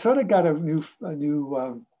 But I sort of got a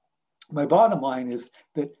new my bottom line is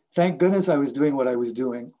that thank goodness I was doing what I was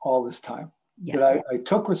doing all this time. Yes. That I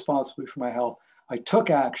took responsibility for my health. I took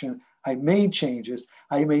action. I made changes.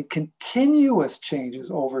 I made continuous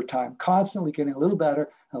changes over time, constantly getting a little better,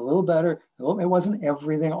 and a little better. It wasn't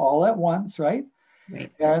everything all at once, right?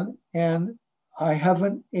 Right. And I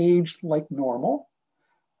haven't aged like normal.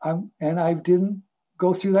 And I didn't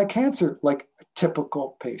go through that cancer like a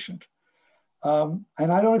typical patient. And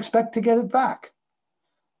I don't expect to get it back.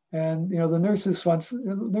 And, the nurses,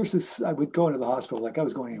 I would go into the hospital, like I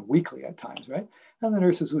was going in weekly at times, right? And the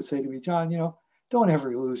nurses would say to me, John, don't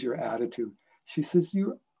ever lose your attitude. She says,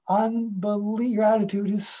 your attitude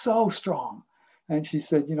is so strong. And she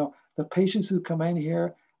said, the patients who come in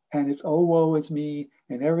here and it's, oh, woe is me,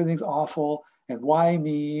 and everything's awful, and why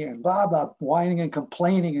me, and blah, blah, whining and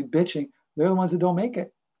complaining and bitching, they're the ones that don't make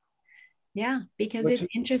it. Yeah, because it's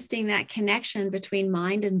interesting, that connection between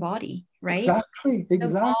mind and body, right? Exactly. The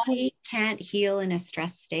body can't heal in a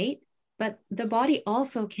stress state, but the body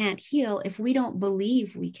also can't heal if we don't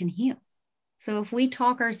believe we can heal. So if we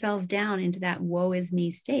talk ourselves down into that woe is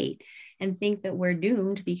me state and think that we're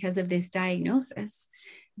doomed because of this diagnosis,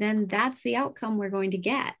 then that's the outcome we're going to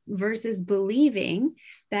get, versus believing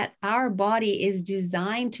that our body is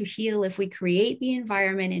designed to heal if we create the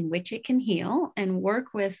environment in which it can heal, and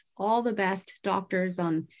work with all the best doctors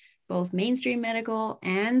on both mainstream medical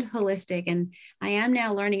and holistic. And I am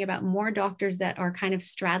now learning about more doctors that are kind of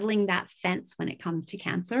straddling that fence when it comes to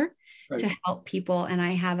cancer, right, to help people. And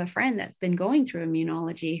I have a friend that's been going through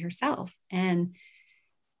immunology herself, and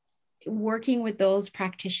working with those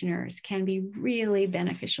practitioners can be really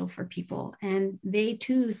beneficial for people. And they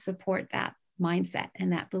too support that mindset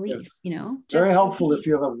and that belief, yes. Very helpful if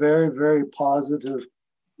you have a very, very positive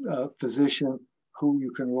physician who you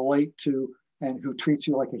can relate to and who treats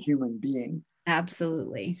you like a human being.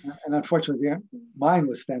 Absolutely. And unfortunately, mine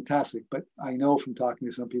was fantastic, but I know from talking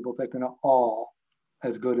to some people that they're not all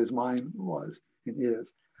as good as mine was and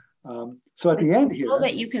is. So at the end here,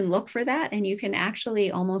 that you can look for that, and you can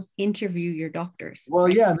actually almost interview your doctors. Well,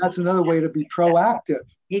 yeah, and that's another way to be proactive.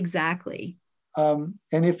 Exactly. And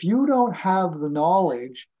if you don't have the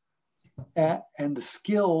knowledge and the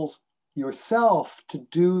skills yourself to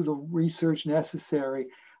do the research necessary,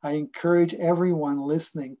 I encourage everyone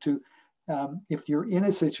listening to, if you're in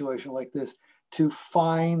a situation like this, to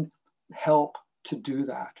find help to do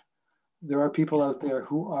that. There are people out there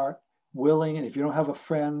who are willing, and if you don't have a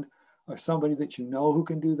friend or somebody that you know who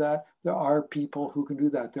can do that, there are people who can do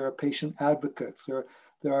that. There are patient advocates,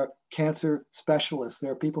 there are cancer specialists,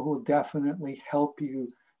 there are people who will definitely help you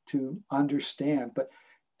to understand. But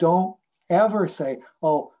don't ever say,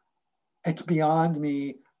 oh, it's beyond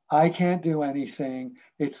me, I can't do anything,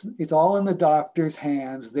 it's all in the doctor's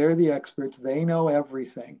hands, they're the experts, they know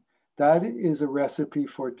everything. That is a recipe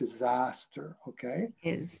for disaster, okay? It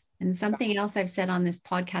is. And something else I've said on this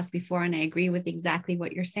podcast before, and I agree with exactly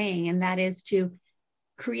what you're saying, and that is to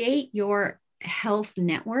create your health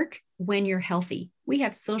network when you're healthy. We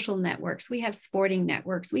have social networks, we have sporting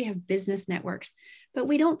networks, we have business networks, but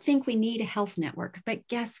we don't think we need a health network. But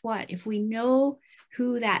guess what? If we know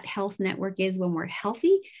who that health network is when we're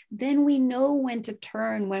healthy, then we know when to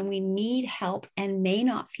turn when we need help and may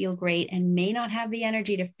not feel great and may not have the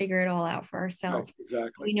energy to figure it all out for ourselves. Right,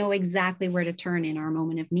 exactly. We know exactly where to turn in our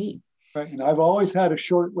moment of need. Right. And I've always had a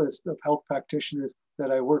short list of health practitioners that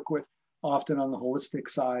I work with, often on the holistic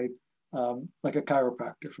side, like a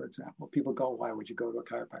chiropractor, for example. People go, why would you go to a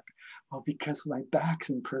chiropractor? Well, because my back's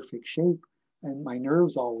in perfect shape and my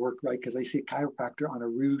nerves all work right, because I see a chiropractor on a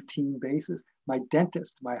routine basis. My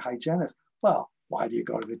dentist, my hygienist, well, why do you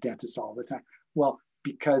go to the dentist all the time? Well,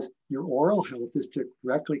 because your oral health is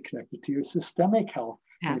directly connected to your systemic health.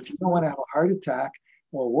 And if you don't want to have a heart attack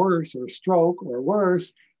or worse, or stroke or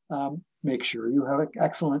worse, make sure you have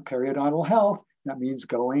excellent periodontal health. That means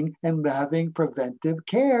going and having preventive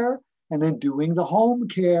care and then doing the home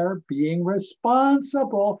care, being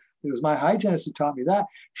responsible. It was my hygienist who taught me that.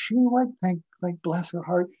 She would, thank bless her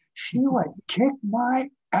heart, she would kick my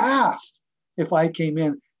ass if I came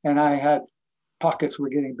in and I had pockets were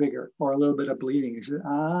getting bigger or a little bit of bleeding. She said,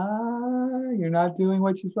 you're not doing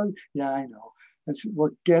what you're supposed to. Yeah, I know. And she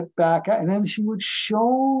would get back. And then she would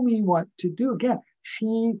show me what to do. Again,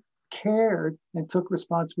 she cared and took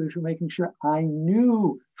responsibility for making sure I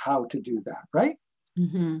knew how to do that, right?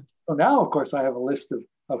 Mm-hmm. So now, of course, I have a list of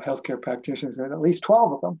healthcare practitioners, and at least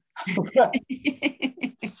 12 of them.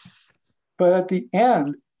 But at the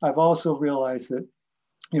end, I've also realized that,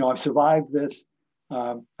 I've survived this.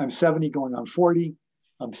 I'm 70 going on 40.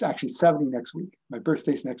 I'm actually 70 next week. My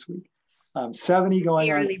birthday's next week. I'm 70 going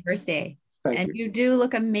on. Early birthday. Thank you. You do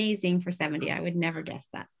look amazing for 70. I would never guess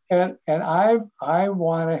that. And I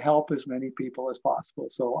want to help as many people as possible.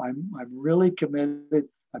 So I'm really committed.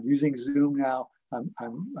 I'm using Zoom now.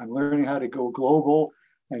 I'm learning how to go global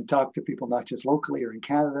and talk to people, not just locally or in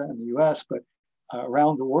Canada and the US, but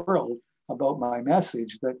around the world about my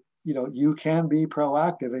message that, you can be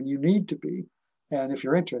proactive and you need to be. And if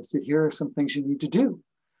you're interested, here are some things you need to do.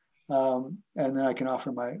 And then I can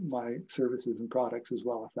offer my services and products as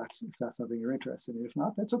well, if that's something you're interested in. If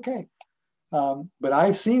not, that's okay. But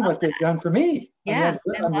I've seen what they've done for me. Yeah,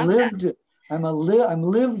 I'm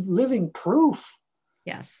living proof.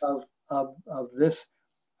 Yes. Of this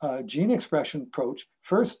gene expression approach.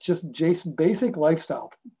 First, just basic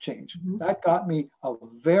lifestyle change. Mm-hmm. That got me a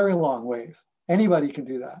very long ways. Anybody can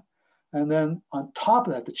do that. And then on top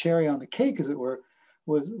of that, the cherry on the cake, as it were,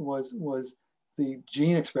 was the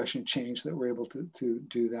gene expression change that we're able to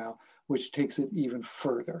do now, which takes it even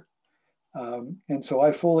further. And so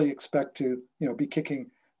I fully expect to, be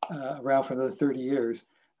kicking around for another 30 years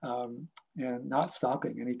and not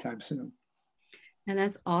stopping anytime soon. And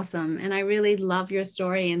that's awesome. And I really love your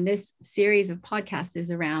story. And this series of podcasts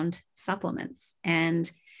is around supplements.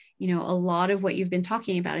 And, a lot of what you've been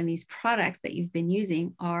talking about in these products that you've been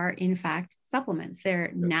using are in fact supplements.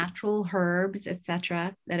 They're natural herbs,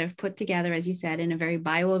 etc., that have put together, as you said, in a very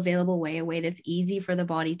bioavailable way, a way that's easy for the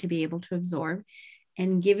body to be able to absorb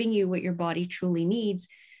and giving you what your body truly needs,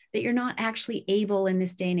 that you're not actually able in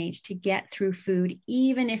this day and age to get through food,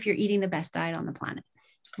 even if you're eating the best diet on the planet.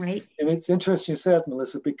 Right. And it's interesting you said,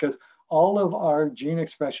 Melissa, because all of our gene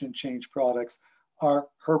expression change products are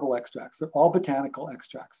herbal extracts. They're all botanical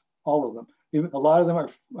extracts, all of them. Even a lot of them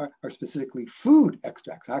are specifically food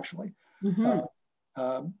extracts, actually. Mm-hmm.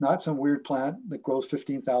 Not some weird plant that grows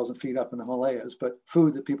 15,000 feet up in the Himalayas, but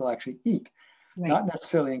food that people actually eat. Right. Not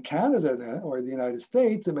necessarily in Canada or the United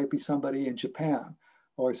States. It might be somebody in Japan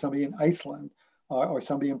or somebody in Iceland or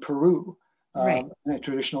somebody in Peru, right. In a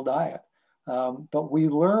traditional diet. But we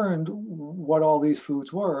learned what all these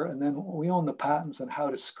foods were, and then we own the patents on how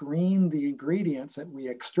to screen the ingredients that we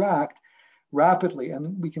extract rapidly.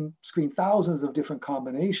 And we can screen thousands of different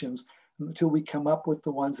combinations until we come up with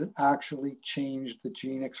the ones that actually change the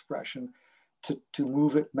gene expression to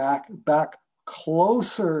move it back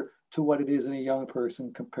closer to what it is in a young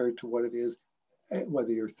person compared to what it is,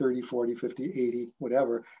 whether you're 30, 40, 50, 80,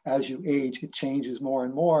 whatever. As you age, it changes more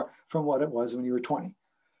and more from what it was when you were 20.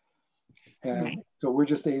 And right. So we're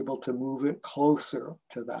just able to move it closer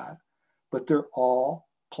to that. But they're all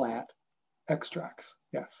plant extracts.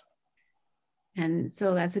 Yes. And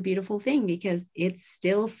so that's a beautiful thing because it's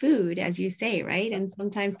still food, as you say, right? And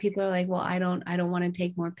sometimes people are like, well, I don't want to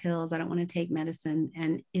take more pills. I don't want to take medicine.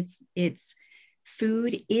 And it's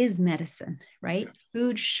food is medicine, right? Yeah.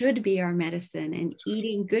 Food should be our medicine, and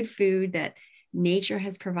eating good food that nature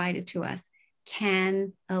has provided to us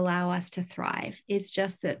can allow us to thrive. It's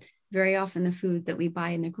just that very often the food that we buy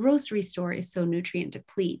in the grocery store is so nutrient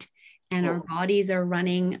deplete, and our bodies are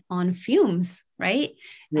running on fumes, right?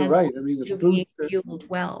 You're right. I mean, the food fueled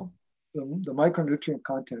well. The micronutrient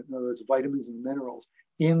content, in other words, vitamins and minerals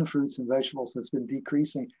in fruits and vegetables, has been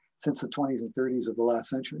decreasing since the 20s and 30s of the last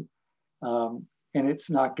century. And it's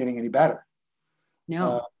not getting any better.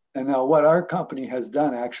 No. And now what our company has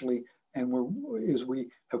done actually, we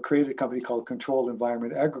have created a company called Controlled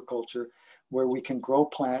Environment Agriculture, where we can grow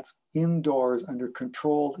plants indoors under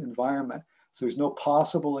controlled environment. So there's no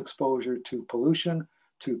possible exposure to pollution,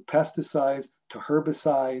 to pesticides, to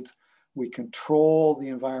herbicides. We control the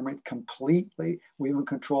environment completely. We even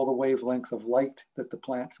control the wavelength of light that the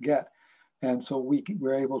plants get. And so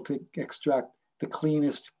we're able to extract the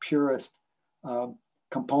cleanest, purest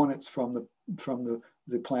components from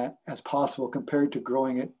the plant as possible compared to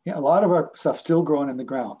growing it. A lot of our stuff's still growing in the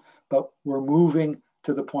ground, but we're moving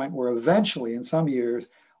to the point where eventually, in some years,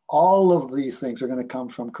 all of these things are going to come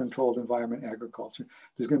from controlled environment agriculture.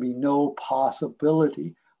 There's going to be no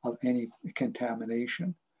possibility of any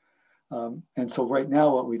contamination. And so right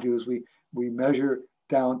now what we do is we measure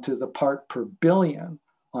down to the part per billion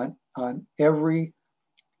on every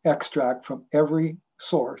extract from every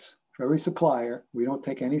source, from every supplier. We don't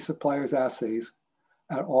take any supplier's assays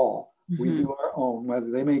at all. Mm-hmm. We do our own, whether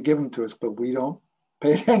they may give them to us, but we don't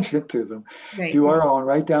pay attention to them. Right. Do our own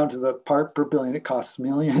right down to the part per billion. It costs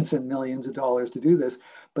millions and millions of dollars to do this,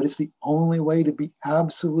 but it's the only way to be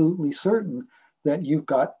absolutely certain that you've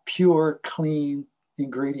got pure, clean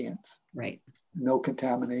ingredients. Right. No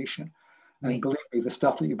contamination. Right. And believe me, the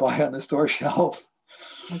stuff that you buy on the store shelf,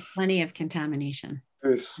 there's plenty of contamination.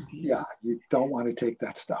 You don't want to take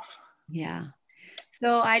that stuff. Yeah.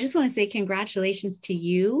 So I just want to say congratulations to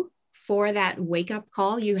you for that wake-up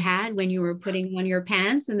call you had when you were putting on your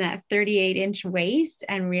pants and that 38-inch waist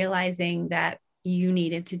and realizing that you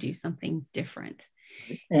needed to do something different.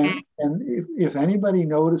 And if anybody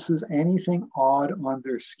notices anything odd on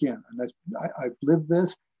their skin, and I've lived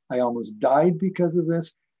this, I almost died because of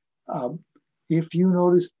this. If you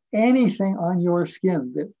notice anything on your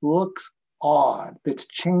skin that looks odd, that's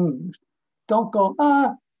changed, don't go,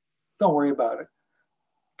 don't worry about it.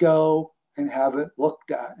 Go and have it looked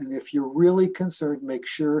at. And if you're really concerned, make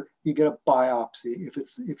sure you get a biopsy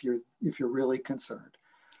if you're really concerned.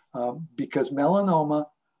 Because melanoma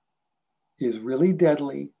is really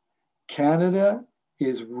deadly. Canada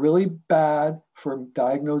is really bad for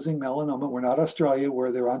diagnosing melanoma. We're not Australia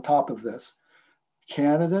where they're on top of this.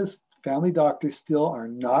 Canada's family doctors still are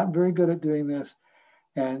not very good at doing this,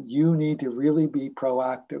 and you need to really be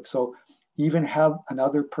proactive. So even have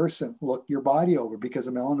another person look your body over, because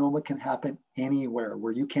a melanoma can happen anywhere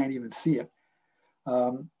where you can't even see it.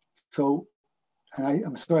 And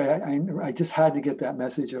I'm sorry, I just had to get that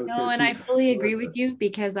message out. No, and I fully agree with you,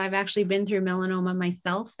 because I've actually been through melanoma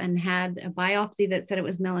myself and had a biopsy that said it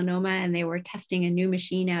was melanoma, and they were testing a new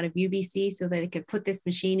machine out of UBC so that they could put this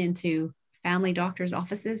machine into family doctors'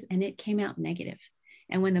 offices, and it came out negative.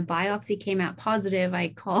 And when the biopsy came out positive, I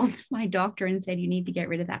called my doctor and said, you need to get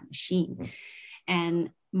rid of that machine. And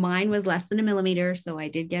mine was less than 1 millimeter. So I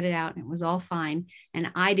did get it out and it was all fine.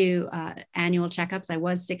 And I do annual checkups. I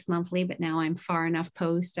was 6 monthly, but now I'm far enough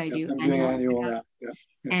post. I do annual checkups.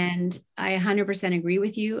 And I 100% agree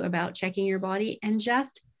with you about checking your body and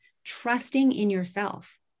just trusting in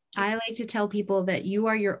yourself. I like to tell people that you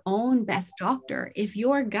are your own best doctor. If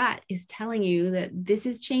your gut is telling you that this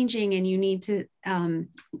is changing and you need to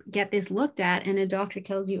get this looked at, and a doctor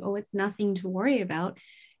tells you, oh, it's nothing to worry about,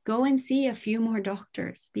 go and see a few more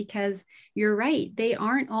doctors, because you're right. They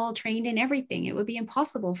aren't all trained in everything. It would be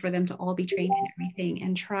impossible for them to all be trained in everything,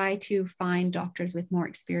 and try to find doctors with more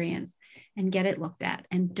experience and get it looked at,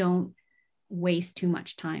 and don't waste too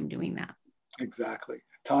much time doing that. Exactly.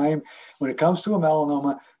 Time, when it comes to a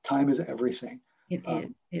melanoma, time is everything. It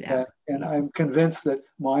is. And I'm convinced that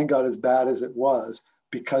mine got as bad as it was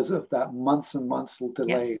because of that months and months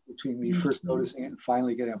delay between me first noticing it and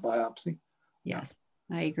finally getting a biopsy. Yes,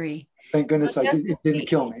 I agree. Thank goodness it didn't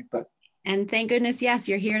kill me. And thank goodness, yes,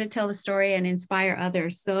 you're here to tell the story and inspire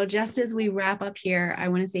others. So just as we wrap up here, I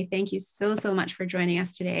want to say thank you so much for joining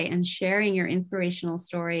us today and sharing your inspirational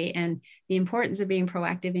story and the importance of being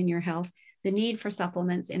proactive in your health, the need for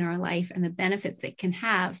supplements in our life, and the benefits that can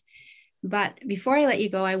have. But before I let you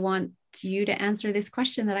go, I want you to answer this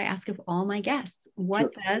question that I ask of all my guests.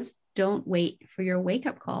 What does "don't wait for your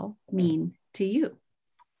wake-up call" mean to you?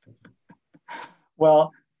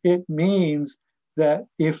 Well, it means that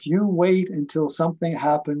if you wait until something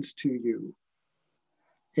happens to you,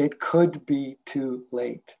 it could be too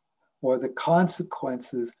late, or the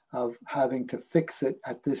consequences of having to fix it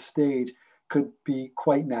at this stage could be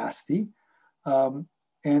quite nasty.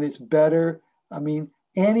 And it's better,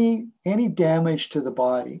 any damage to the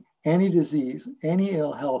body, any disease, any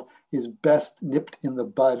ill health is best nipped in the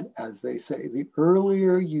bud, as they say. The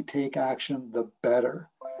earlier you take action, the better.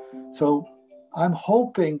 So I'm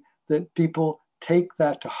hoping that people take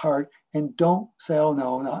that to heart and don't say, oh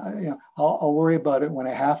no, I'll worry about it when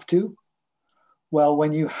I have to. Well,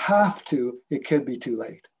 when you have to, it could be too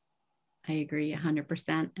late. I agree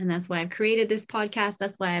 100%. And that's why I've created this podcast.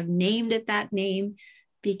 That's why I've named it that name,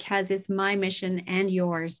 because it's my mission and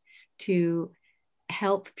yours to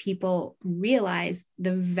help people realize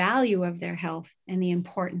the value of their health and the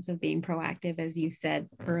importance of being proactive, as you said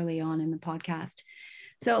early on in the podcast.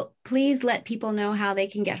 So please let people know how they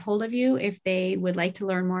can get hold of you if they would like to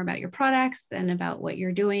learn more about your products and about what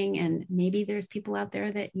you're doing. And maybe there's people out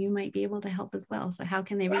there that you might be able to help as well. So how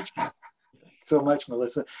can they reach out? so much,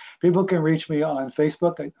 Melissa. People can reach me on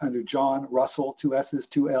Facebook under John Russell, 2 S's,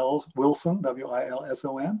 2 L's, Wilson,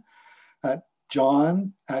 Wilson, at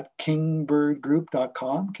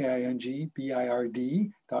john@kingbirdgroup.com,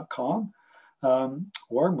 KINGBIRD.com,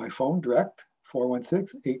 or my phone direct,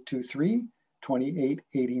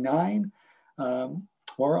 416-823-2889,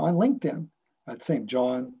 or on LinkedIn at same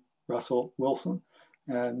John Russell Wilson.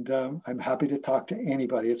 And I'm happy to talk to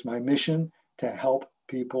anybody. It's my mission to help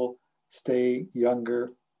people stay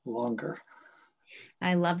younger longer.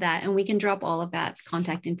 I love that. And we can drop all of that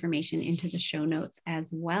contact information into the show notes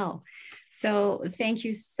as well. So thank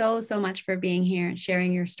you so much for being here and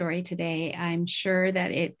sharing your story today. I'm sure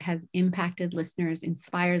that it has impacted listeners,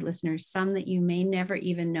 inspired listeners, some that you may never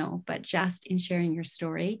even know, but just in sharing your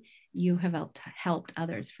story, you have helped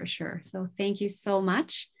others for sure. So thank you so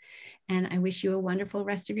much. And I wish you a wonderful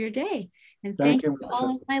rest of your day. And thank you to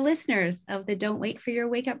all of my listeners of the Don't Wait for Your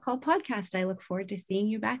Wake Up Call podcast. I look forward to seeing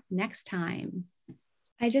you back next time.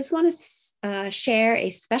 I just want to share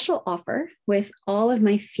a special offer with all of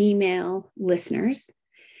my female listeners.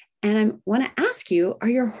 And I want to ask you, are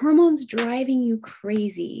your hormones driving you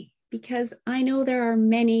crazy? Because I know there are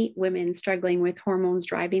many women struggling with hormones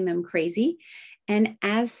driving them crazy. And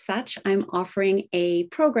as such, I'm offering a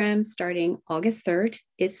program starting August 3rd.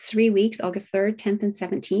 It's 3 weeks, August 3rd, 10th, and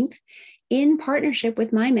 17th, in partnership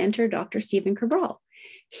with my mentor, Dr. Stephen Cabral.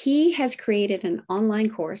 He has created an online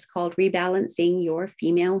course called Rebalancing Your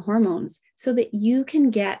Female Hormones so that you can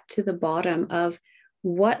get to the bottom of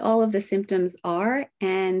what all of the symptoms are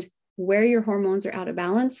and where your hormones are out of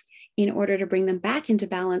balance in order to bring them back into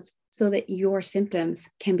balance so that your symptoms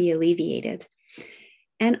can be alleviated.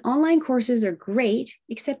 And online courses are great,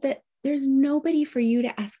 except that there's nobody for you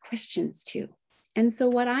to ask questions to. And so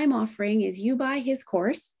what I'm offering is you buy his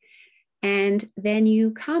course, and then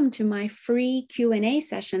you come to my free Q&A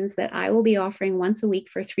sessions that I will be offering once a week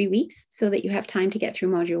for 3 weeks so that you have time to get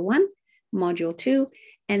through module 1, module 2,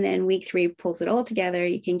 and then week 3 pulls it all together.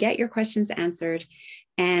 You can get your questions answered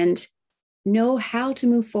and know how to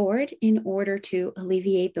move forward in order to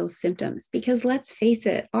alleviate those symptoms. Because let's face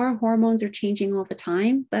it, our hormones are changing all the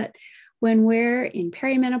time, but when we're in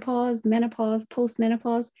perimenopause, menopause,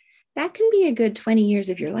 postmenopause, that can be a good 20 years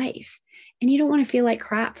of your life. And you don't want to feel like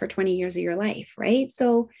crap for 20 years of your life, right?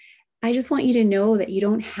 So I just want you to know that you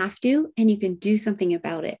don't have to, and you can do something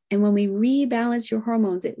about it. And when we rebalance your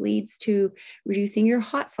hormones, it leads to reducing your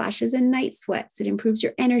hot flashes and night sweats. It improves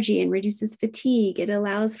your energy and reduces fatigue. It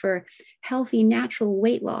allows for healthy, natural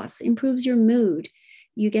weight loss, improves your mood.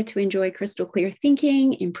 You get to enjoy crystal clear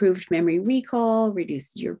thinking, improved memory recall,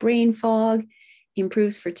 reduces your brain fog,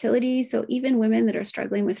 improves fertility. So even women that are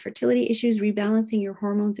struggling with fertility issues, rebalancing your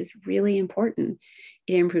hormones is really important.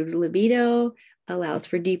 It improves libido, allows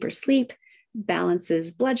for deeper sleep,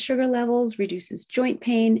 balances blood sugar levels, reduces joint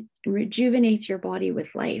pain, and rejuvenates your body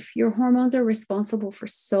with life. Your hormones are responsible for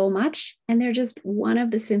so much, and they're just one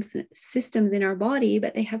of the systems in our body,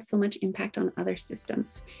 but they have so much impact on other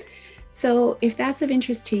systems. So if that's of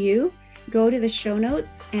interest to you, go to the show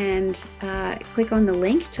notes and click on the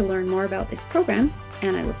link to learn more about this program,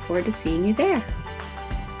 and I look forward to seeing you there.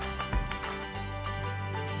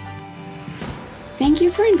 Thank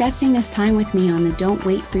you for investing this time with me on the Don't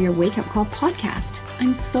Wait for Your Wake Up Call podcast.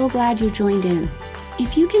 I'm so glad you joined in.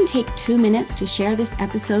 If you can take 2 minutes to share this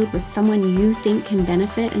episode with someone you think can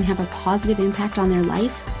benefit and have a positive impact on their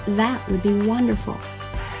life, that would be wonderful.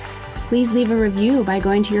 Please leave a review by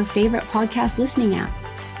going to your favorite podcast listening app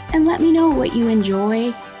and let me know what you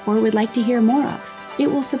enjoy or would like to hear more of. It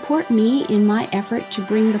will support me in my effort to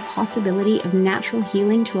bring the possibility of natural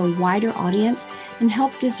healing to a wider audience and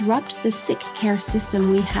help disrupt the sick care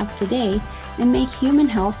system we have today and make human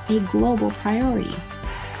health a global priority.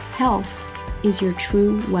 Health is your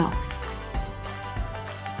true wealth.